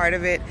be a part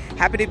of it,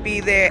 happy to be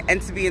there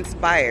and to be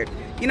inspired.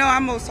 You know,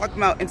 I'm always talking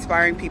about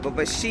inspiring people,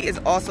 but she is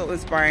also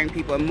inspiring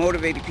people and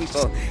motivating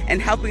people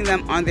and helping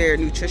them on their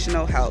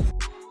nutritional health.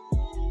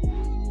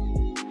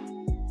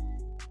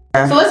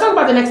 So let's talk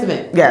about the next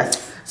event.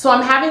 Yes. So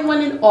I'm having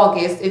one in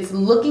August. It's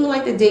looking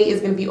like the date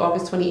is going to be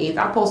August 28th.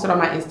 I'll post it on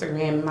my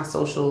Instagram, my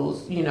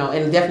socials, you know,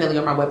 and definitely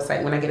on my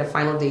website when I get a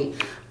final date.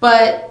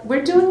 But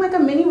we're doing like a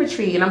mini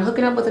retreat, and I'm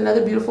hooking up with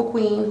another beautiful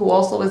queen who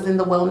also is in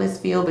the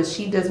wellness field, but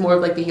she does more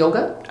of like the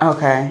yoga.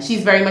 Okay.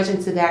 She's very much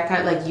into that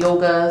kind of like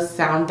yoga,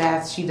 sound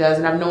baths she does,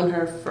 and I've known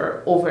her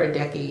for over a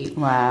decade.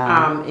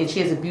 Wow. And she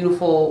has a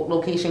beautiful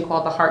location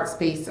called the Heart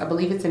Space. I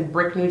believe it's in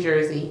Brick, New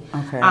Jersey.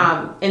 Okay.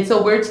 And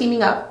so we're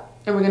teaming up.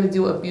 And we're going to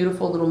do a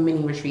beautiful little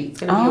mini retreat. It's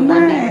going to be a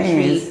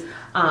one-day retreat.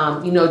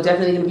 You know,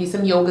 definitely going to be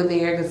some yoga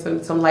there,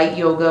 some light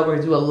yoga. We're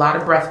going to do a lot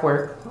of breath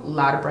work.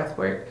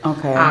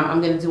 Okay.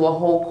 I'm going to do a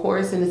whole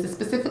course, and this is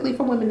specifically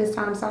for women this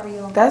time. Sorry,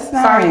 y'all. That's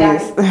nice. Sorry,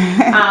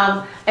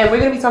 guys. And we're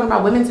going to be talking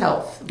about women's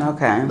health.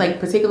 Okay.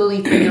 Like,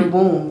 particularly for your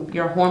womb,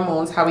 your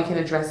hormones, how we can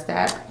address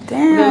that.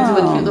 Damn. We're going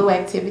to do a cute little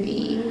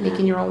activity,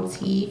 making your own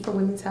tea for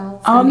women's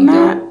health. Oh,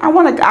 no.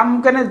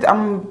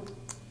 I'm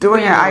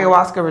doing an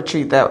ayahuasca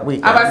retreat that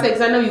weekend. I'm about to say,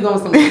 because I know you're going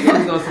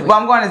somewhere. Well,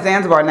 I'm going to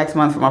Zanzibar next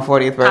month for my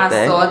 40th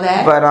birthday. I saw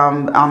that. But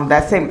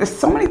there's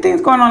so many things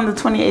going on the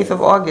 28th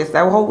of August,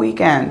 that whole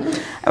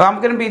weekend. I'm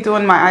going to be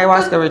doing my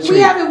ayahuasca retreat. We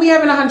haven't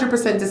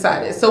 100%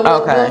 decided, so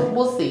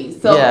we'll see.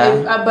 So,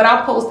 yeah. But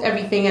I'll post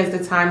everything as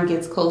the time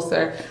gets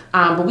closer.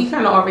 But we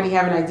kind of already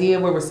have an idea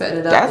where we're setting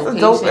it up.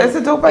 That's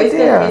a dope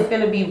idea. It's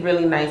going to be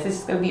really nice. It's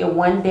just going to be a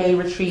one-day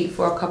retreat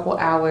for a couple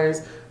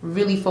hours,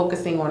 really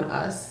focusing on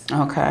us.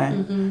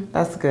 Okay,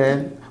 That's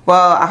good.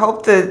 Well, I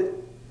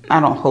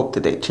don't hope the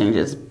date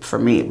changes for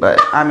me,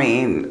 but I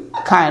mean,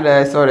 kind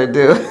of, sort of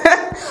do.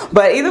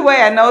 But either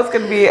way, I know it's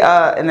going to be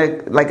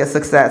a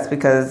success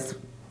because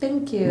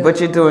Thank you.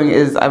 what you're doing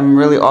I'm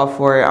really all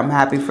for it. I'm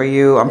happy for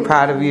you. I'm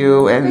proud of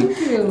you.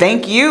 And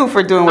thank you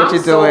for doing what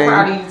you're doing.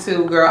 I'm so proud of you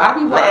too, girl. I've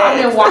been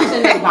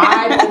watching the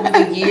vibe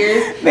over the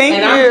years.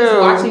 I'm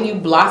just watching you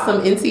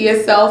blossom into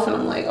yourself. And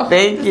I'm like,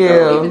 thank you. I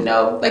don't even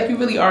know. Like, you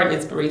really are an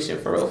inspiration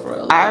for real.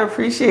 Like, I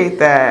appreciate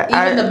that.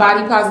 Even the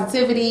body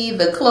positivity,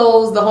 the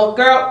clothes, the whole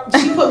girl.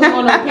 She put me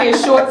on a pair of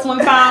shorts one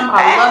time.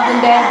 I love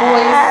them bad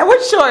boys.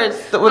 What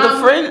shorts? With the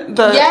fringe?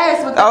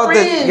 Yes, with the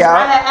fringe.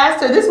 I had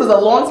asked her. This was a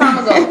long time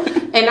ago.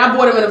 And I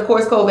bought them, and of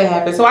course, COVID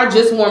happened. So I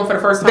just wore them for the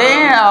first time.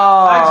 Damn.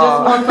 I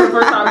just wore them for the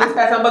first time this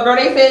past time. But girl,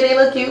 they fit. They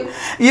look cute.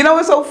 You know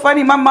what's so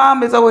funny? My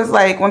mom is always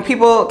like, when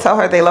people tell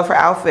her they love her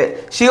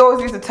outfit, she always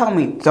used to tell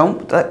me,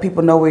 don't let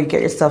people know where you get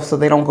your stuff so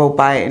they don't go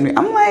buy it. And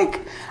I'm like,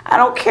 I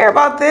don't care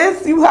about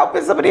this. You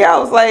helping somebody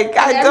else. Like,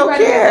 I don't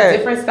care. Has a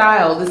different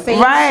style. The same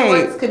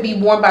shorts could be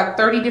worn by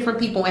 30 different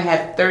people and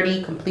have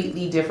 30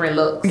 completely different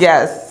looks.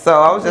 Yes.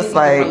 So I was just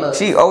like,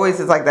 she always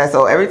is like that.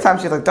 So every time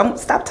she's like, don't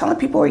stop telling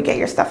people where you get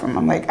your stuff from.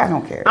 I'm like, I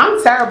don't care.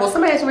 I'm terrible.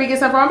 Somebody asks where you get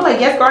stuff from. I'm like,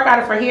 yes, girl, I got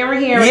it for here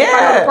and here. Yeah. If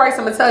I know the price,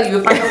 I'm going to tell you.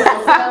 If I know what's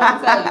on sale, I'm going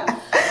to tell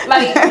you.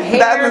 Like,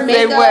 hair,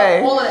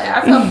 makeup, all of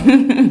that.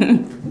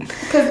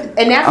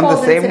 And that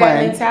falls into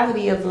that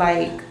mentality of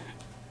like,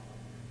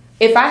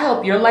 if I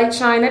help your light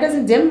shine, that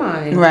doesn't dim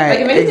mine. Right. Like,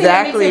 if anything,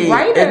 exactly. It makes it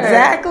brighter.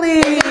 Exactly.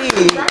 It makes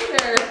it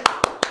brighter.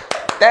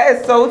 That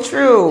is so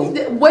true.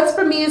 What's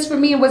for me is for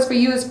me, and what's for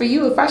you is for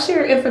you. If I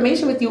share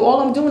information with you,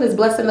 all I'm doing is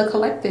blessing the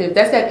collective.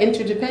 That's that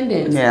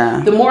interdependence.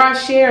 Yeah. The more I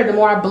share, the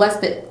more I bless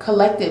the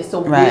collective.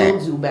 So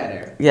we'll do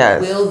better.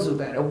 Yes. We'll do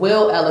better.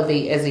 We'll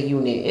elevate as a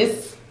unit.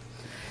 It's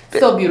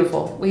so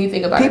beautiful when you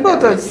think about people it.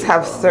 People just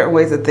have certain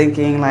ways of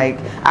thinking. Like,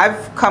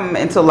 I've come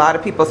into a lot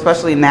of people,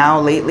 especially now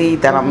lately,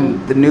 that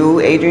I'm the new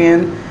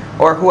Adrienne,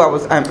 or who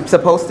I'm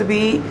supposed to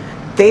be.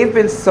 They've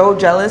been so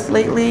jealous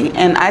lately,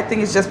 and I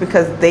think it's just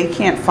because they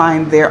can't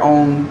find their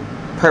own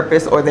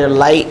purpose or their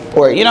light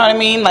or you know what I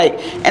mean? Like,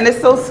 and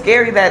it's so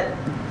scary that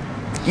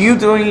you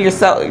doing your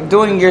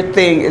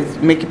thing is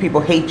making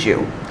people hate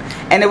you.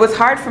 And it was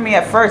hard for me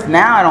at first.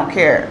 Now I don't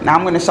care. Now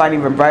I'm going to shine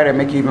even brighter,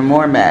 make you even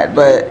more mad.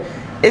 But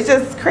it's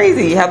just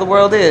crazy how the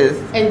world is.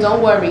 And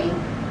don't worry,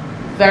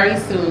 very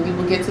soon you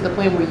will get to the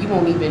point where you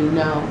won't even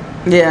know.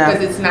 Yeah.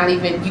 Because it's not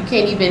even, you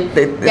can't even,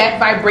 that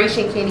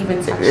vibration can't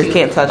even touch you. It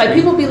can't touch like me.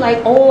 People be like,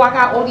 oh, I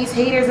got all these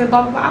haters and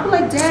blah, blah, blah. I be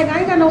like, dang, I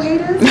ain't got no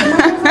haters.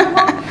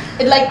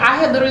 And like, I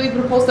had literally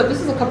put a post up, this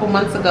was a couple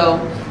months ago,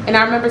 and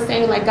I remember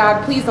saying like,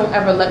 God, please don't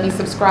ever let me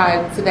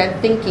subscribe to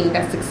that thinking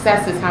that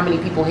success is how many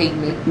people hate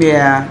me.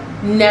 Yeah.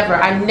 Never.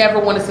 I never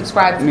want to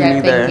subscribe to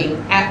that thinking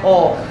at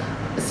all.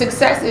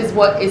 Success is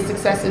what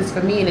success is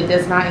for me, and it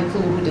does not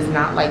include who does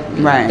not like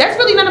me. Right. That's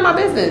really none of my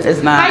business.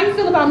 It's not. How you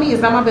feel about me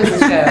is not my business,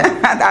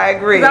 Chad. I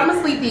agree. Because I'm going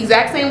to sleep the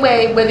exact same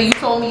way, whether you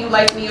told me you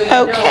like me or you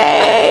don't.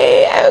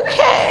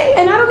 Okay.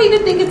 And I don't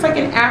even think it's like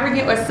an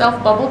arrogant or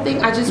self-bubble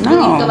thing. I just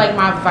really feel like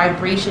my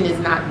vibration is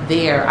not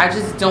there. I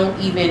just don't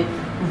even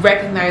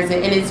recognize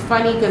it. And it's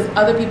funny because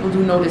other people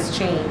do notice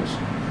change.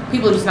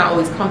 People are just not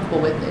always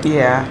comfortable with it.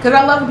 Yeah. Because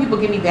I love when people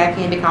give me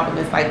backhanded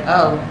compliments like,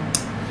 oh,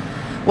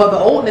 well, the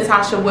old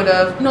Natasha would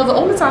have. No, the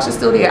old Natasha's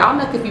still there. I'll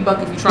knock if you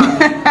buck if you try.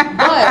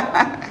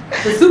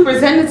 But the Super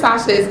Zen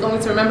Natasha is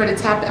going to remember to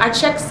tap it. I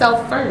check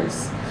self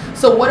first.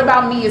 So what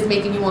about me is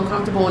making you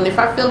uncomfortable? And if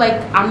I feel like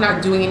I'm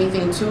not doing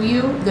anything to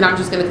you, then I'm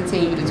just going to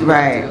continue to do what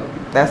I do.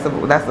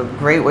 That's a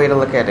great way to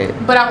look at it.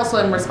 But I also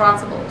am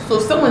responsible. So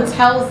if someone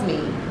tells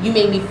me you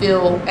made me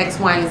feel X,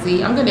 Y, and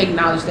Z, I'm going to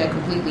acknowledge that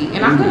completely.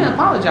 And I'm going to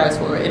apologize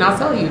for it. And I'll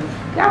tell you,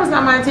 that was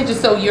not my intention.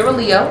 So you're a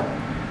Leo.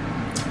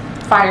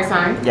 Fire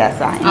sign. Yes,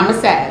 I am. I'm a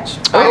Sag.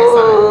 Fire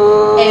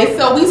sign. And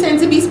so we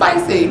tend to be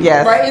spicy.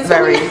 Yes, right? And so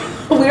very.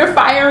 we're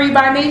fiery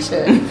by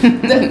nature.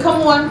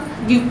 Come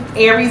on, you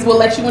Aries will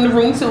let you in the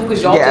room too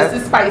because y'all just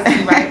as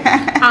spicy, right?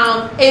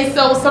 And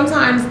so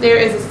sometimes there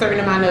is a certain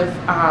amount of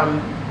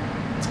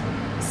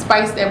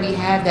spice that we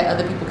have that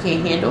other people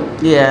can't handle.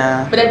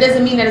 Yeah. But that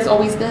doesn't mean that it's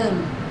always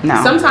them.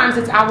 No. Sometimes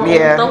it's our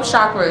throat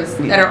chakras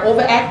that are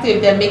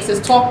overactive that makes us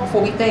talk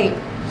before we think.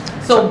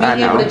 So being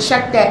able to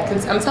check that,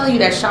 I'm telling you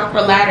that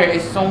chakra ladder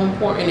is so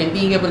important, and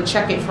being able to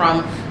check it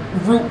from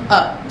root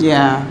up.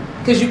 Yeah.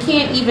 Because you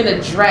can't even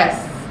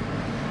address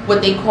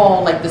what they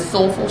call like the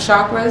soulful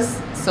chakras.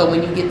 So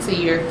when you get to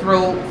your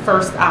throat,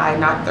 first eye,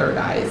 not third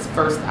eye, it's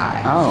first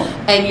eye. Oh.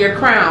 And your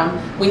crown,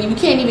 when you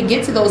can't even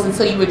get to those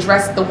until you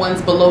address the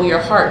ones below your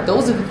heart.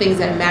 Those are the things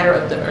that matter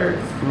of the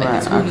earth. Like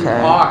it's who you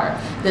are.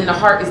 Then the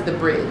heart is the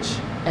bridge.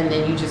 And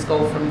then you just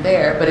go from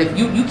there. But if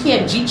you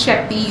can't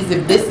G-check these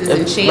if this is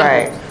in shambles.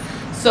 Right.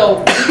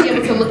 So being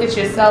able to look at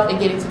yourself and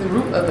getting to the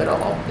root of it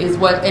all is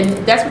what,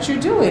 and that's what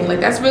you're doing. Like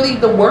that's really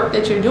the work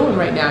that you're doing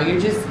right now.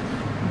 You're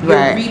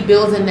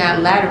rebuilding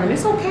that ladder, and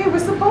it's okay. We're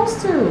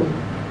supposed to.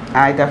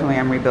 I definitely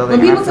am rebuilding.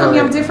 When people tell me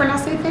I'm different, I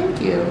say thank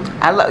you.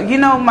 I love. You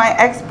know, my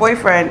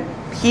ex-boyfriend.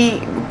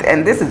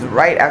 And this is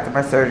right after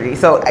my surgery.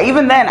 So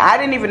even then, I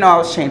didn't even know I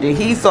was changing.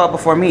 He saw it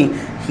before me.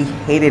 He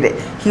hated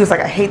it. He was like,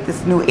 I hate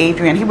this new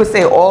Adrienne. He would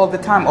say it all the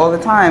time.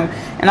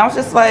 And I was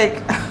just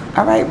like,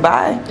 all right,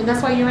 bye. And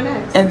that's why you're an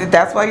ex. And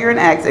that's why you're an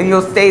ex. And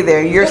you'll stay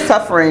there. You're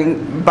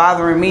suffering,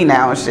 bothering me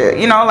now and shit.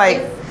 You know,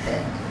 like.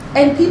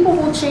 And people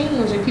will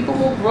change and people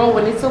will grow,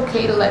 and it's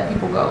okay to let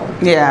people go.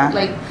 Yeah.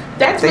 Like,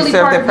 that's really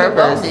part of your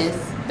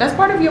wellness. That's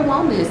part of your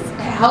wellness.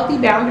 Healthy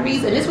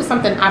boundaries, and this was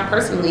something I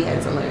personally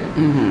had to learn.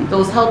 Mm-hmm.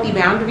 Those healthy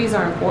boundaries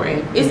are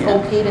important. It's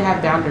okay to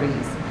have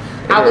boundaries.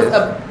 I was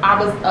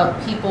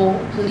a people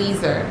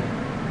pleaser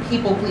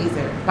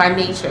by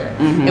nature.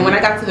 Mm-hmm. And when I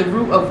got to the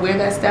root of where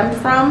that stemmed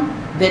from,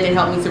 then it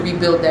helped me to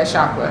rebuild that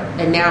chakra.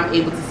 And now I'm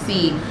able to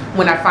see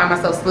when I find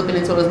myself slipping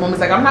into those moments,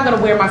 like I'm not going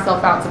to wear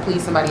myself out to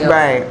please somebody else.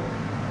 Right.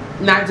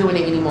 Not doing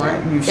it anymore.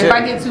 If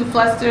I get too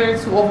flustered,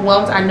 too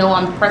overwhelmed, I know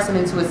I'm pressing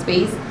into a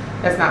space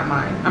that's not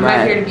mine. I'm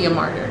not here to be a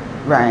martyr.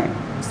 Right.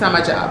 It's not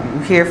my job.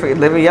 I'm here for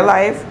living your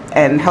life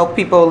and help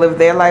people live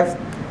their life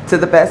to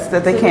the best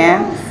that they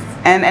can.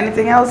 And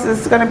anything else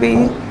is going to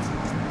be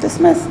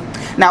dismissed.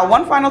 Now,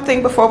 one final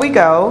thing before we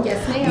go.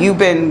 Yes, ma'am. You've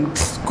been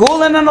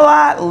schooling a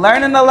lot,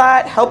 learning a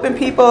lot, helping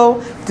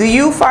people. Do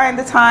you find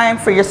the time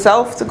for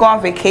yourself to go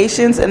on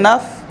vacations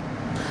enough?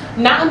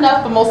 Not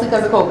enough, but mostly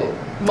because of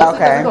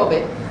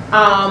COVID.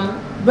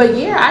 But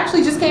yeah, I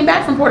actually just came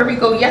back from Puerto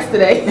Rico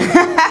yesterday.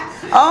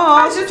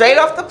 Straight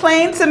off the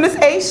plane to Miss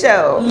A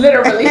show.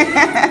 Literally.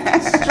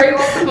 Straight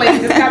off the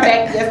plane. Just got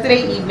back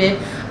yesterday evening.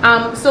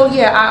 So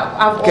yeah,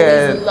 I've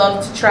always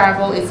loved to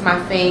travel. It's my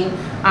thing.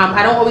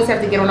 I don't always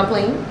have to get on a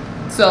plane.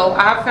 So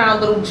I found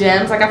little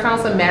gems. Like I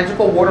found some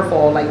magical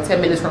waterfall like 10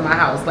 minutes from my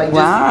house. Like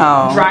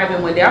just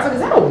driving one day. I was like,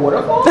 is that a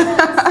waterfall?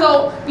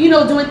 So,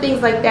 doing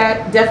things like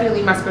that,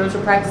 definitely my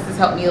spiritual practices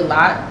help me a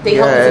lot. They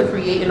help me to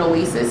create an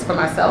oasis for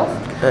myself.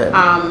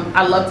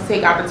 I love to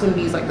take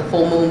opportunities like the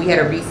full moon. We had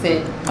a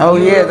recent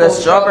the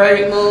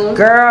strawberry moon.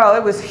 Girl,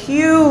 it was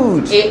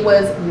huge. It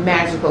was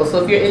magical.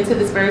 So if you're into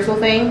the spiritual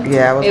thing,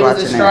 it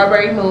was a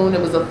strawberry moon. It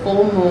was a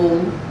full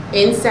moon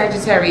in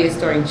Sagittarius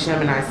during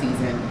Gemini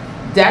season.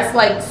 That's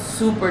like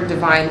super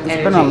divine energy.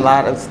 There's been a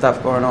lot of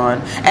stuff going on.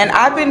 And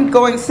I've been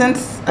going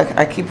since,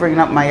 I keep bringing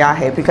up my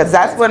Yahe because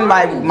that's when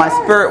my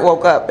spirit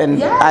woke up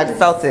and I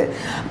felt it.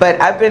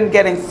 But I've been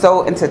getting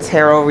so into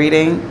tarot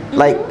reading,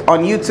 like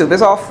on YouTube.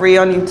 It's all free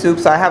on YouTube,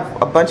 so I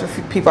have a bunch of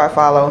people I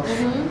follow.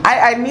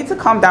 I need to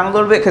calm down a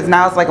little bit because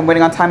now it's like I'm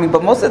waiting on timing.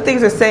 But most of the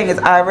things they're saying is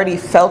I already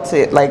felt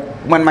it, like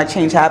when my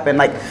change happened.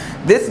 Like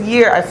this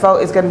year I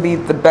felt it's going to be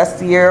the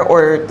best year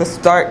or the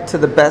start to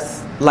the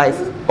best life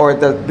or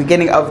the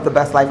beginning of the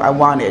best life I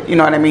wanted. You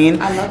know what I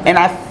mean? I love that. And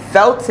I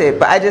felt it,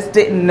 but I just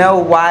didn't know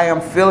why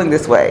I'm feeling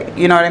this way.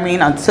 You know what I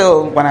mean?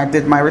 Until when I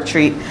did my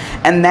retreat.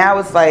 And now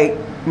it's like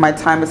my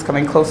time is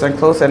coming closer and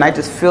closer and I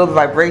just feel the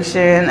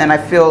vibration and I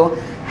feel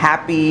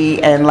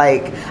happy. And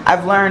like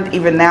I've learned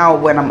even now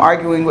when I'm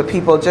arguing with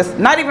people, just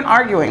not even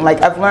arguing,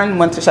 like I've learned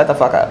when to shut the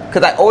fuck up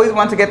because I always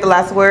want to get the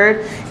last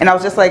word and I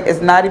was just like,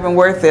 it's not even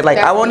worth it. Like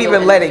I won't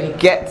even let it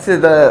get to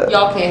the...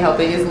 Y'all can't help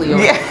it. It's Leo.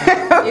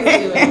 Yeah.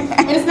 It's Leo.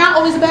 And it's not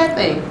always a bad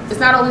thing. It's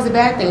not always a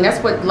bad thing.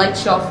 That's what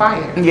lights y'all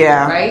fire.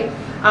 Yeah. Right?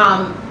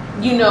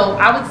 You know,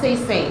 I would say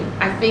same.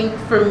 I think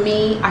for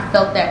me, I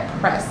felt that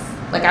press.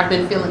 Like I've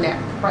been feeling that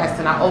press,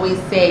 and I always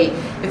say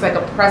it's like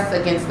a press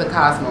against the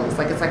cosmos.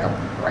 Like it's like a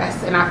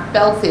press, and I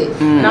felt it,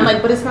 and I'm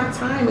like, but it's not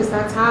time. It's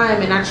not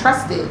time, and I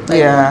trust it.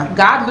 Like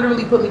God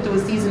literally put me through a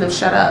season of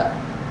shut up.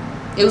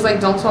 It was like,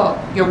 don't talk.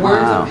 Your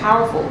words are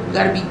powerful.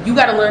 You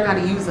gotta learn how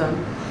to use them.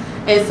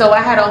 And so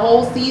I had a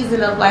whole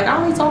season of like,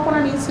 I only talk when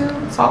I need to.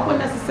 Talk when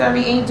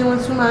necessary. Ain't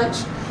doing too much.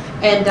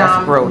 And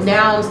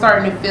now I'm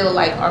starting to feel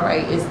like, all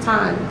right, it's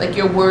time. Like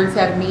your words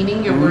have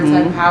meaning, your words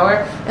have power.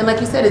 And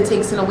like you said, it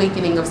takes an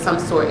awakening of some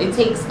sort. It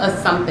takes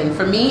a something.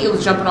 For me, it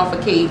was jumping off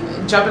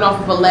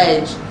of a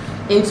ledge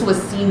into a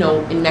C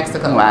note in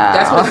Mexico. Wow.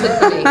 That's what it took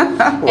for me.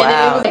 And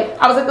then it was like,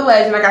 I was at the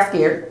ledge and I got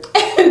scared.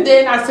 And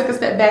then I took a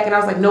step back and I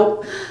was like,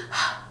 nope,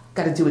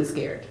 gotta do it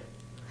scared.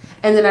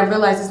 And then I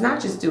realized it's not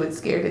just do it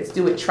scared, it's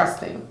do it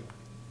trusting.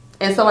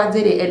 And so I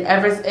did it,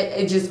 and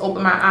it just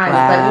opened my eyes.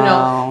 Wow. But, you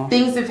know,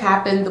 things have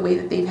happened the way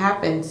that they've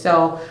happened.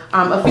 So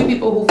a few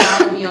people who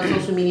follow me on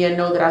social media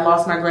know that I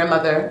lost my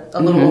grandmother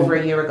a little over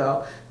a year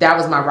ago. That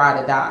was my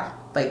ride or die,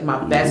 like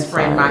my best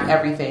friend, my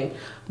everything.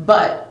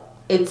 But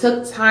it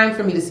took time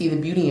for me to see the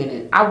beauty in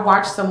it. I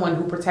watched someone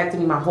who protected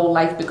me my whole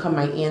life become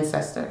my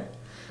ancestor.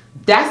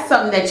 That's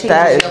something that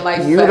changes your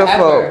life beautiful,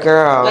 forever.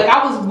 Girl. Like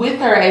I was with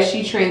her as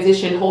she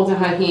transitioned, holding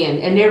her hand,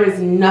 and there is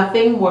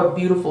nothing more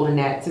beautiful than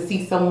that. To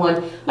see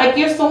someone like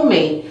your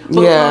soulmate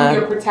become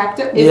your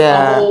protector. It's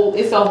a whole.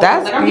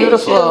 That's like,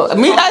 beautiful. I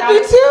mean, I do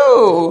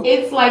too.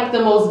 It's like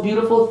the most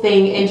beautiful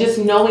thing, and just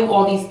knowing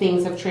all these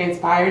things have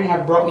transpired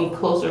have brought me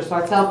closer. So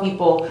I tell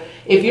people,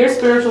 if your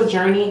spiritual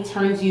journey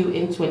turns you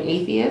into an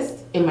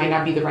atheist, it might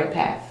not be the right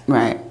path.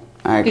 Right. I agree with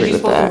that. Because you're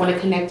supposed to want to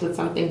connect with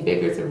something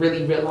bigger to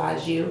really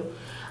realize you.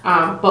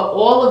 But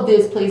all of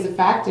this plays a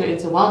factor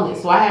into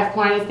wellness. So I have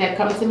clients that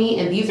come to me,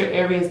 and these are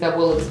areas that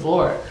we'll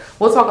explore.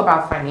 We'll talk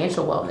about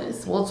financial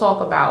wellness. We'll talk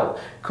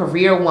about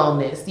career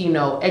wellness, you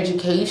know,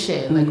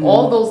 education. Like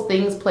all those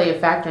things play a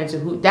factor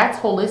into that's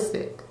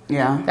holistic.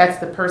 Yeah. That's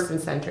the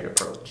person-centered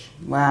approach.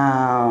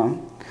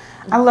 Wow.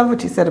 I love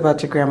what you said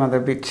about your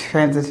grandmother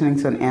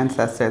transitioning to an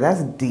ancestor.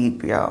 That's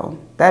deep, yo.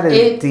 That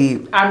is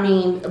deep. I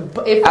mean,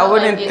 I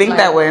wouldn't think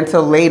that way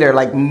until later,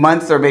 like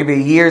months or maybe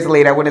years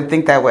later. I wouldn't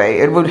think that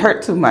way. It would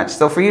hurt too much.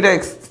 So for you to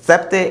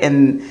accept it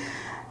and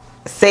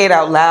say it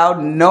out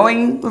loud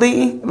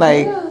knowingly,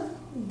 like...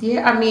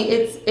 Yeah, I mean,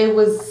 it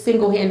was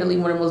single-handedly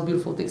one of the most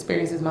beautiful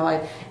experiences in my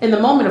life. In the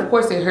moment, of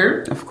course, it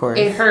hurt. Of course.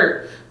 It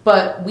hurt.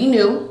 But we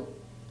knew...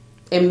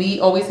 And we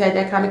always had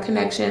that kind of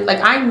connection.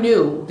 Like, I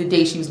knew the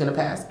day she was going to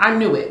pass. I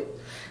knew it.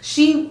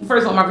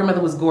 First of all, my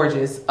grandmother was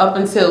gorgeous up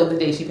until the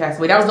day she passed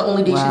away. That was the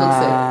only day she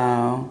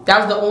looked sick. That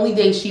was the only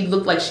day she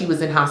looked like she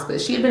was in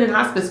hospice. She had been in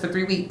hospice for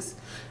 3 weeks.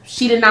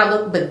 She did not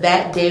look, but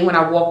that day when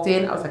I walked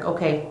in, I was like,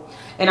 okay.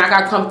 And I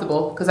got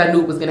comfortable because I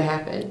knew it was going to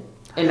happen.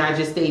 And I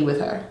just stayed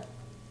with her.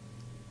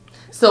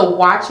 So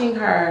watching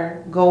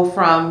her go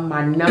from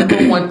my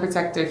number one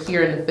protector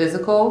here in the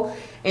physical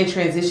and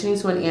transitioning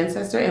to an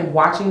ancestor and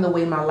watching the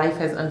way my life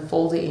has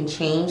unfolded and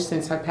changed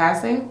since her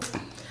passing,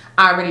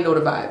 I already know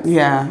the vibes.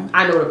 Yeah.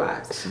 I know the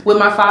vibes. With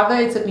my father,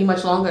 it took me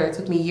much longer. It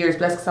took me years,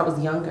 but that's because I was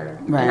younger.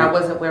 Right. And I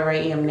wasn't where I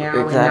am now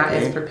and not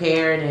as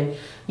prepared. And,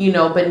 you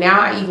know, but now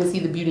I even see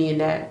the beauty in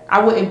that.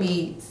 I wouldn't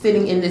be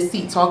sitting in this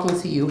seat talking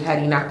to you had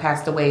he not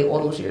passed away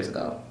all those years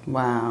ago.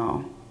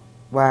 Wow.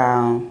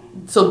 Wow.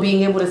 So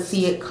being able to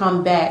see it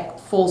come back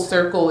full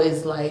circle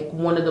is like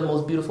one of the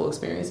most beautiful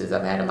experiences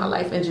I've had in my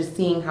life. And just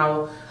seeing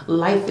how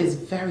life is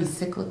very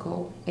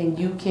cyclical and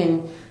you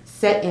can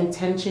set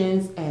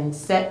intentions and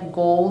set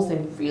goals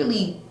and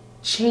really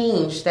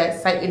change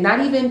that cycle.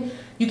 Not even,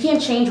 you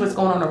can't change what's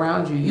going on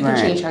around you. You can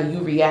change how you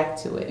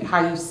react to it,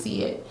 how you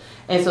see it.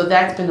 And so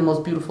that's been the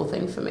most beautiful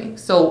thing for me.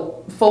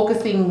 So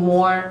focusing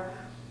more,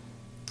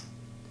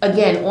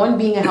 again, on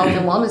being a health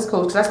and wellness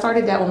coach, because I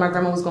started that when my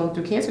grandma was going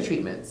through cancer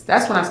treatments.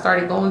 That's when I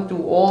started going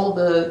through all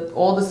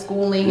the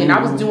schooling, and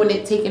I was doing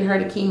it, taking her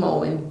to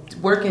chemo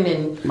and working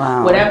and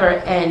whatever,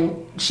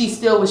 and she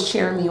still was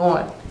cheering me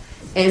on.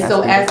 And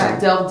so as I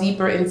delve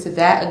deeper into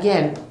that,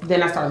 again,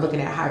 then I started looking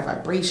at high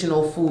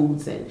vibrational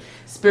foods and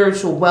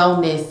spiritual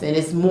wellness. And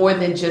it's more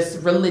than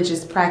just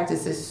religious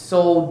practice. It's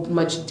so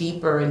much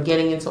deeper. And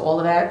getting into all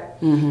of that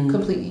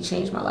completely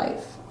changed my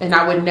life. And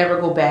I would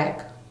never go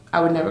back.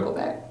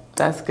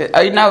 That's good.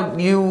 Now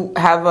you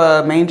have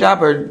a main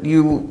job, or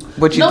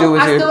what you do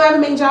is I still have a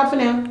main job for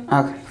now.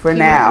 Okay, for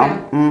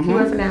now. For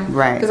now.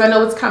 Right. Because I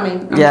know it's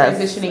coming. I'm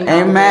transitioning.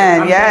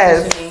 Amen.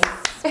 Yes.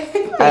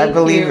 I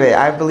believe it.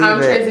 I'm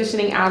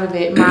transitioning out of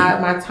it.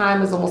 My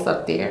time is almost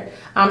up there.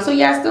 So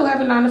I still have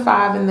a 9 to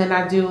 5, and then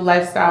I do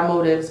Lifestyle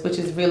Motives, which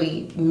is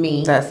really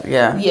me. That's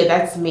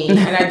me.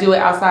 And I do it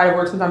outside of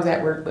work, sometimes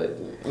at work, but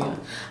girl,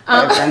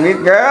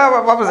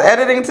 I was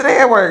editing today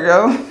at work,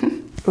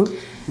 yo.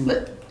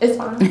 But it's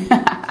fine.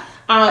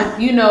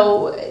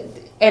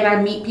 And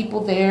I meet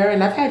people there,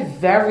 and I've had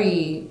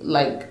very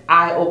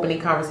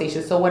eye-opening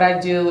conversations. So what I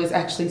do is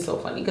actually so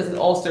funny because it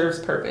all serves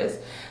purpose.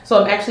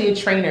 So I'm actually a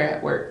trainer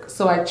at work.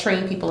 So I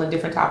train people in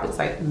different topics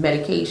like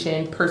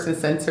medication,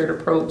 person-centered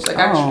approach.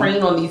 I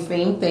train on these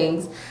same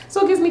things.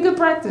 So it gives me good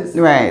practice.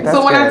 Right.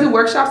 So when I do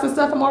workshops and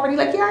stuff, I'm already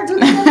I do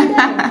this every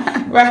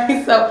day.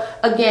 Right. So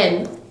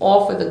again,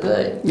 all for the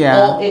good.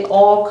 Yeah. It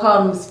all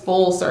comes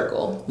full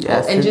circle.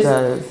 Yes, it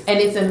does. And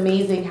it's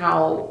amazing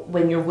how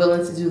when you're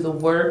willing to do the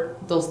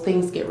work, those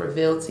things get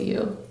revealed to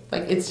you.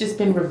 It's just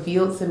been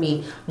revealed to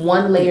me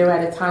one layer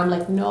at a time.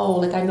 I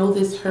know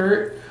this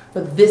hurt,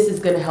 but this is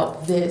going to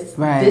help this.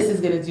 Right. This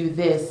is going to do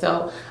this.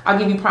 So I'll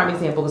give you a prime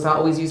example because I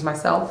always use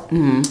myself.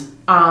 Mm-hmm.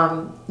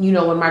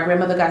 When my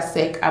grandmother got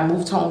sick, I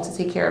moved home to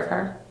take care of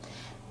her.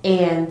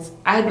 And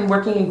I had been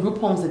working in group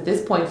homes at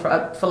this point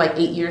for 8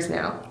 years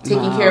now,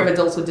 taking care of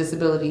adults with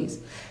disabilities.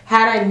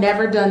 Had I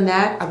never done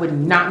that, I would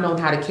not known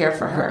how to care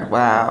for her.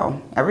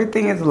 Wow.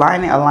 Everything is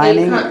aligning.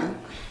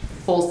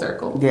 Full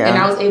circle. Yeah. And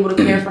I was able to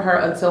care for her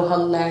until her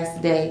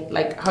last day.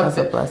 That's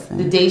a blessing.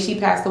 The day she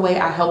passed away,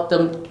 I helped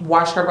them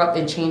wash her up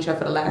and change her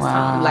for the last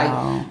time.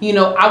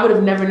 I would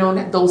have never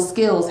known those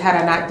skills had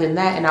I not done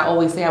that. And I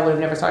always say I would have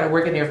never started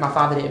working there if my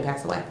father didn't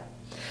pass away.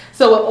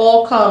 So it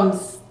all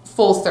comes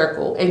full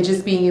circle, and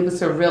just being able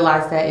to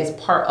realize that is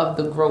part of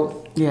the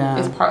growth. Yeah.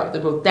 It's part of the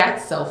growth.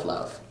 That's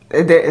self-love.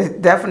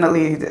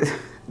 Definitely.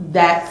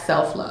 That's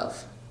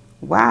self-love.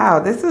 Wow,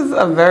 this is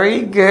a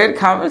very good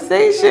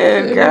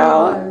conversation,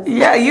 girl.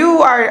 Yeah,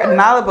 you are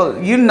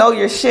knowledgeable. You know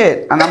your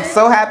shit, and I'm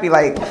so happy.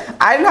 I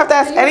didn't have to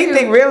ask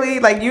anything really.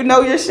 You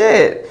know your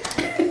shit.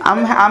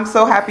 I'm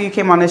so happy you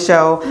came on the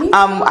show.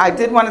 I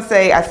did want to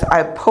say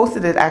I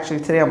posted it actually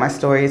today on my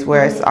stories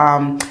where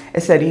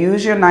it said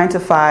use your 9 to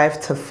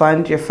 5 to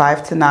fund your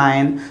 5 to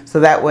 9,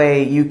 so that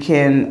way you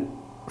can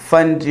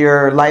fund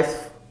your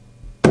life.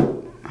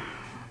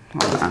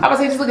 I was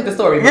saying, just look at the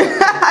story.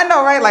 I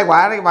know, right?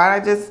 Why did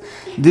I just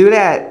do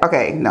that?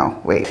 Okay,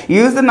 no, wait.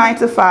 Use the 9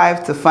 to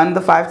 5 to fund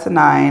the 5 to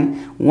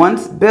 9.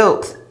 Once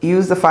built,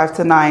 use the 5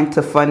 to 9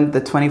 to fund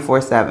the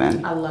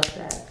 24/7. I love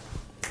that.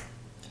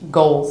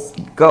 Goals.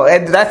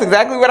 And that's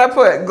exactly what I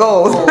put.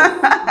 Goals.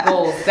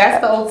 Goals. That's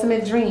the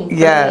ultimate dream. For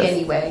me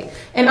anyway.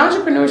 And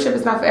entrepreneurship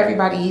is not for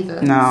everybody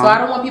either. No. So I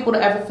don't want people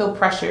to ever feel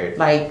pressured.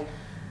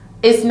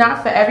 It's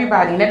not for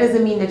everybody. And that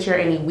doesn't mean that you're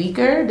any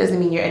weaker. Doesn't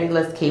mean you're any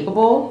less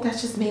capable. That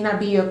just may not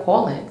be your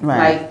calling.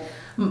 Right.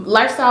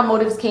 Lifestyle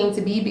Motives came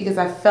to be because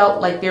I felt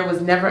like there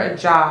was never a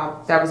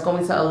job that was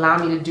going to allow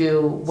me to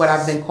do what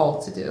I've been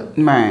called to do.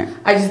 Right.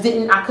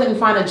 I couldn't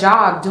find a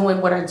job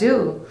doing what I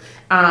do.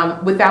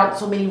 Without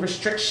so many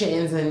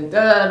restrictions and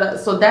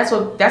so that's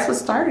what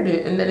started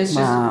it, and then it's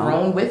just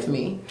grown with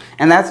me.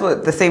 And that's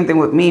what the same thing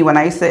with me. When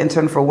I used to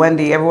intern for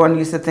Wendy, everyone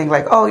used to think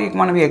oh, you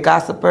want to be a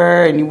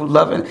gossiper and you would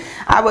love it.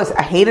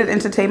 I hated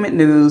entertainment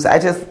news.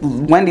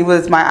 Wendy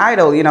was my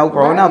idol,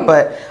 growing up,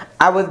 but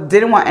I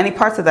didn't want any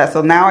parts of that.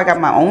 So now I got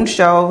my own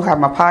show, have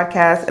my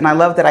podcast, and I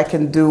love that I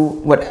can do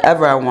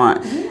whatever I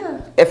want. Yeah.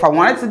 If I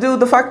wanted to do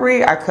the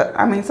fuckery, I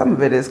could. Some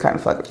of it is kind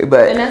of fuckery,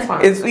 but and that's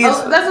fine. That's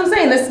what I'm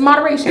saying. It's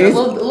moderation. A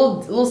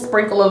little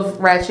sprinkle of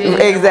ratchet.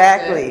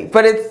 Exactly.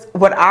 But it's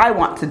what I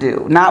want to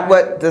do, not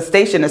what the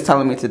station is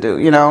telling me to do.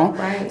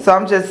 Right. So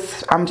I'm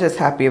just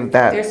happy with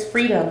that. There's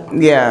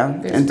freedom.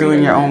 Yeah, and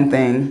doing your own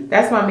thing.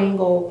 That's my main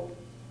goal.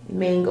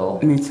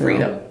 Me too.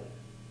 Freedom.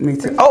 Me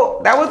too.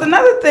 Oh, that was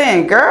another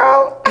thing,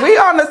 girl. We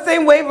on the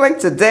same wavelength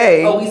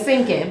today. Oh, we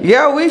syncing.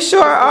 Yeah, we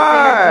sure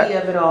are. The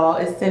synergy of it all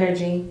is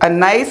synergy. A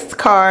nice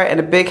car and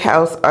a big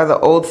house are the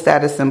old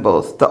status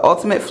symbols. The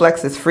ultimate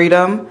flex is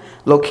freedom,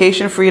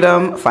 location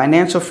freedom,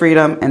 financial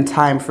freedom, and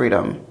time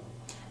freedom.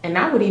 And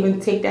I would even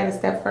take that a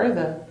step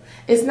further.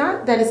 It's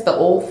not that it's the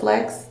old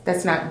flex.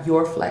 That's not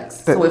your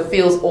flex. So it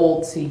feels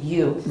old to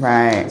you.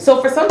 Right.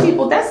 So for some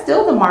people, that's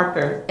still the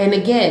marker. And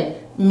again,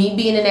 me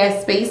being in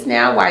that space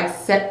now where I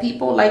accept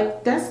people,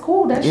 that's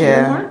cool. That's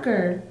your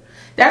marker.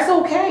 That's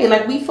okay.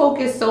 We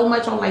focus so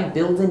much on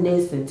building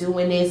this and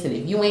doing this. And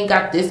if you ain't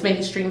got this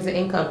many streams of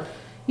income,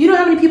 you know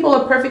how many people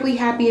are perfectly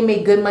happy and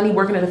make good money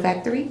working in a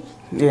factory?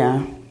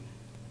 Yeah.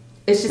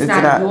 It's just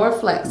not your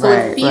flex. So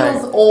it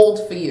feels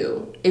old for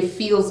you. It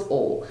feels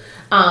old.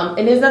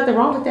 And there's nothing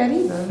wrong with that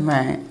either.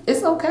 Right.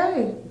 It's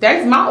okay.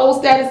 That's my old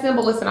status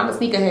symbol. Listen, I'm a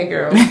sneakerhead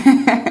girl.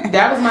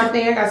 That was my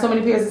thing. I got so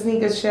many pairs of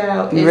sneakers,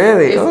 child.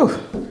 Really?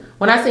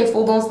 When I say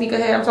full-blown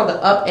sneakerhead, I'm talking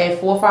up at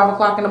 4 or 5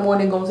 o'clock in the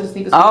morning going to the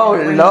sneaker store.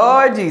 Oh,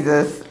 Lord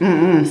Jesus.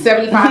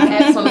 75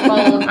 apps on the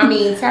phone. I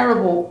mean,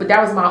 terrible. But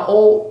that was my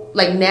old,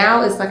 like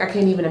now it's like I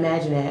can't even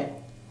imagine that.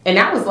 And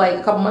that was like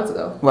a couple months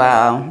ago.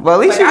 Wow. Well,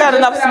 at least you got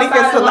enough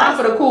sneakers to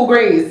last. For the Cool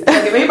Grays.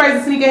 Like if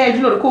anybody's a sneakerhead,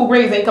 you know the Cool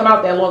Grays ain't come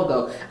out that long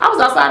ago. I was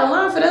outside the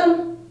line for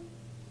them.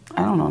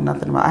 I don't know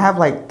nothing about. I have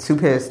like 2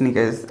 pairs of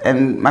sneakers,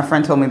 and my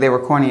friend told me they were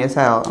corny as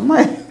hell. I'm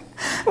like,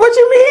 what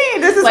you mean?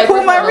 This is like,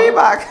 Puma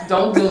Reebok.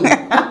 Don't do me.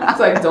 It's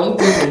like, don't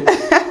do me.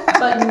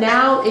 But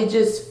now it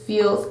just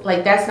feels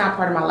like that's not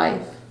part of my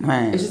life.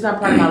 Right. It's just not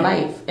part of my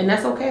life, and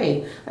that's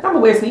okay. Like I'm gonna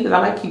wear sneakers. I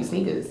like cute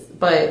sneakers,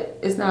 but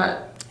it's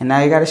not. And now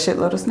you got a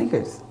shitload of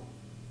sneakers.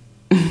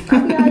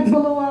 I'll be out for a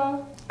little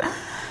while.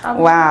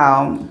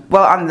 Wow.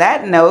 Well, on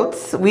that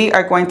note, we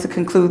are going to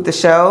conclude the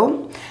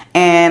show.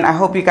 And I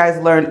hope you guys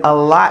learned a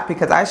lot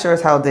because I sure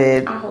as hell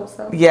did. I hope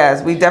so.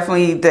 Yes, we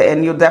definitely did.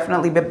 And you'll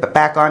definitely be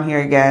back on here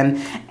again.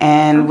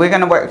 And we're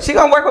going to work. She's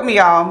going to work with me,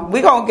 y'all.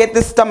 We're going to get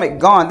this stomach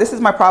gone. This is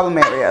my problem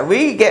area.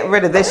 We get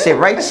rid of this shit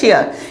right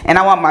here. And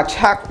I want my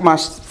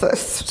chakras,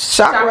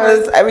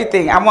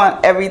 everything. I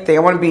want everything. I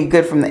want to be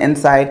good from the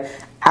inside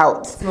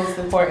out. It's most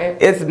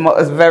important. It's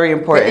very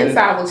important. The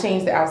inside will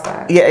change the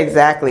outside. Yeah,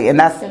 exactly. And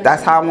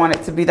that's how I want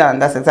it to be done.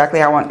 That's exactly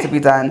how I want it to be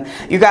done.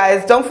 You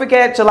guys, don't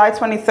forget, July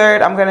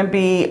 23rd, I'm going to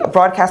be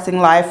broadcasting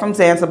live from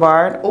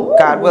Zanzibar. Ooh.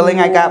 God willing,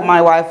 I got my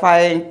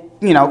Wi-Fi,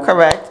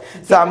 correct.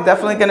 So I'm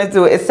definitely going to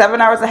do it. It's 7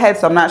 hours ahead,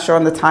 so I'm not sure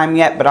on the time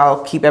yet, but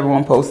I'll keep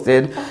everyone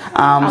posted.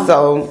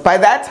 So by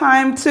that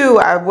time, too,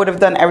 I would have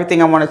done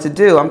everything I wanted to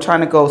do. I'm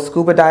trying to go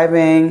scuba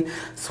diving,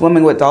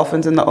 swimming with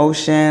dolphins in the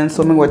ocean,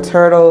 swimming with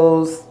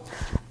turtles,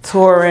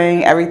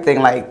 touring,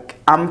 everything. Like,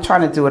 I'm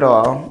trying to do it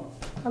all.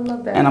 I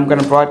love that. And I'm going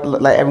to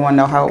let everyone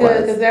know how it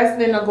was. Because that's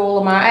been a goal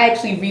of mine. I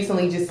actually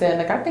recently just said,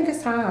 I think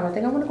it's time. I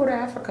think I want to go to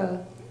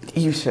Africa.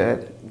 You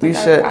should. You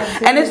should.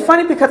 And it's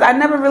funny because I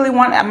never really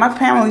my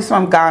family's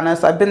from Ghana,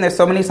 so I've been there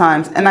so many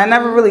times, and I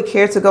never really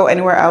cared to go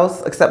anywhere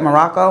else except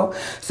Morocco.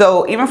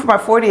 So even for my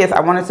 40th,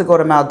 I wanted to go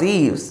to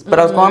Maldives, but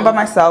I was going by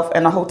myself,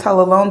 and the hotel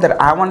alone that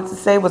I wanted to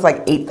stay was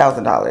like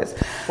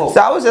 $8,000.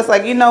 So I was just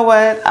like, you know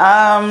what?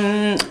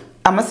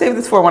 I'm going to save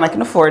this for when I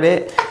can afford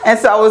it. And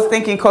so I was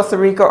thinking Costa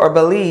Rica or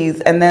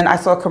Belize. And then I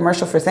saw a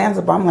commercial for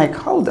Zanzibar. I'm like,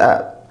 hold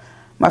up.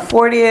 My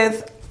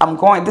 40th,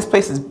 this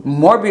place is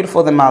more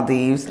beautiful than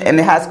Maldives. And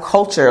it has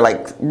culture,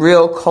 like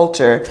real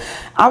culture.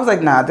 I was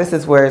like, nah, this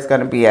is where it's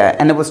going to be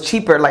at. And it was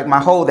cheaper. Like the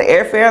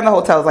airfare in the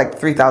hotel was like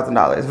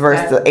 $3,000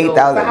 versus $8,000.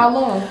 For how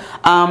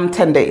long?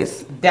 10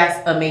 days.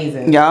 That's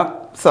amazing.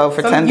 Yep. So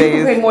for 10 days.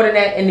 You can pay more than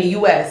that in the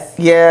U.S.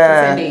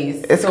 Yeah. For 10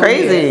 days. It's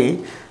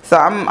crazy. Yeah. So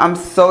I'm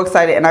so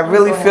excited, and I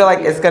really feel like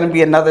it's going to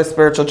be another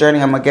spiritual journey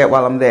I'm going to get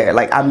while I'm there.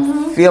 Like,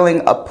 I'm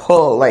feeling a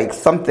pull, like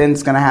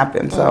something's going to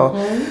happen. So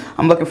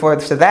I'm looking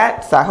forward to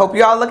that. So I hope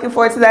you all looking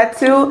forward to that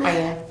too. I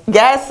am.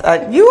 Yes,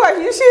 you are.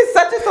 She's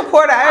such a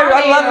supporter.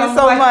 I love you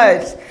so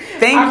much.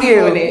 Thank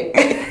you.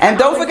 And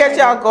don't forget,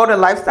 y'all, go to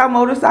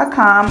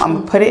lifestylemotors.com. I'm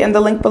going to put it in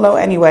the link below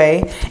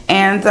anyway.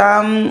 And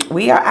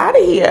we are out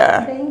of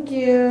here. Thank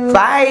you.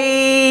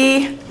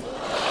 Bye.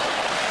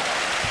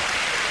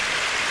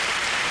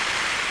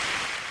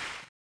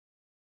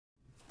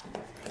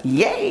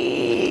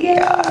 Yay!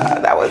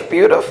 That was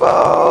beautiful.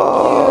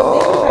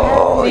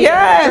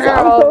 Yes,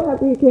 I'm so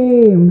happy you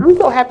came. I'm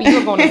so happy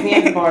you're going to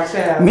Zanzibar,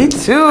 child. Me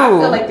too. I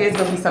feel like there's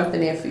going to be something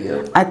there for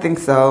you. I think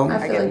so.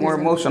 I get like more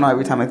emotional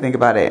every time I think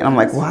about it. And I'm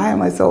like, why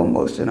am I so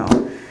emotional?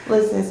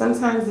 Listen,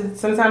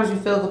 sometimes you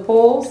feel the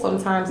pull.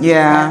 Sometimes it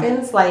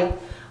happens. Like,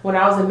 when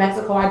I was in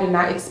Mexico, I did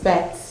not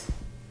expect,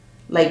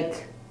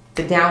 like,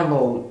 the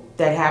download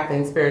that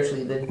happened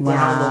spiritually. The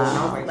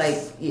download. Like,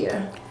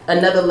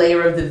 another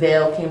layer of the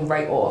veil came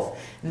right off.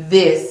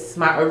 This,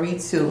 my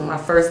Aritu, my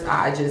first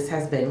eye, just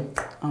has been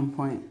on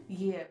point.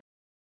 Yeah.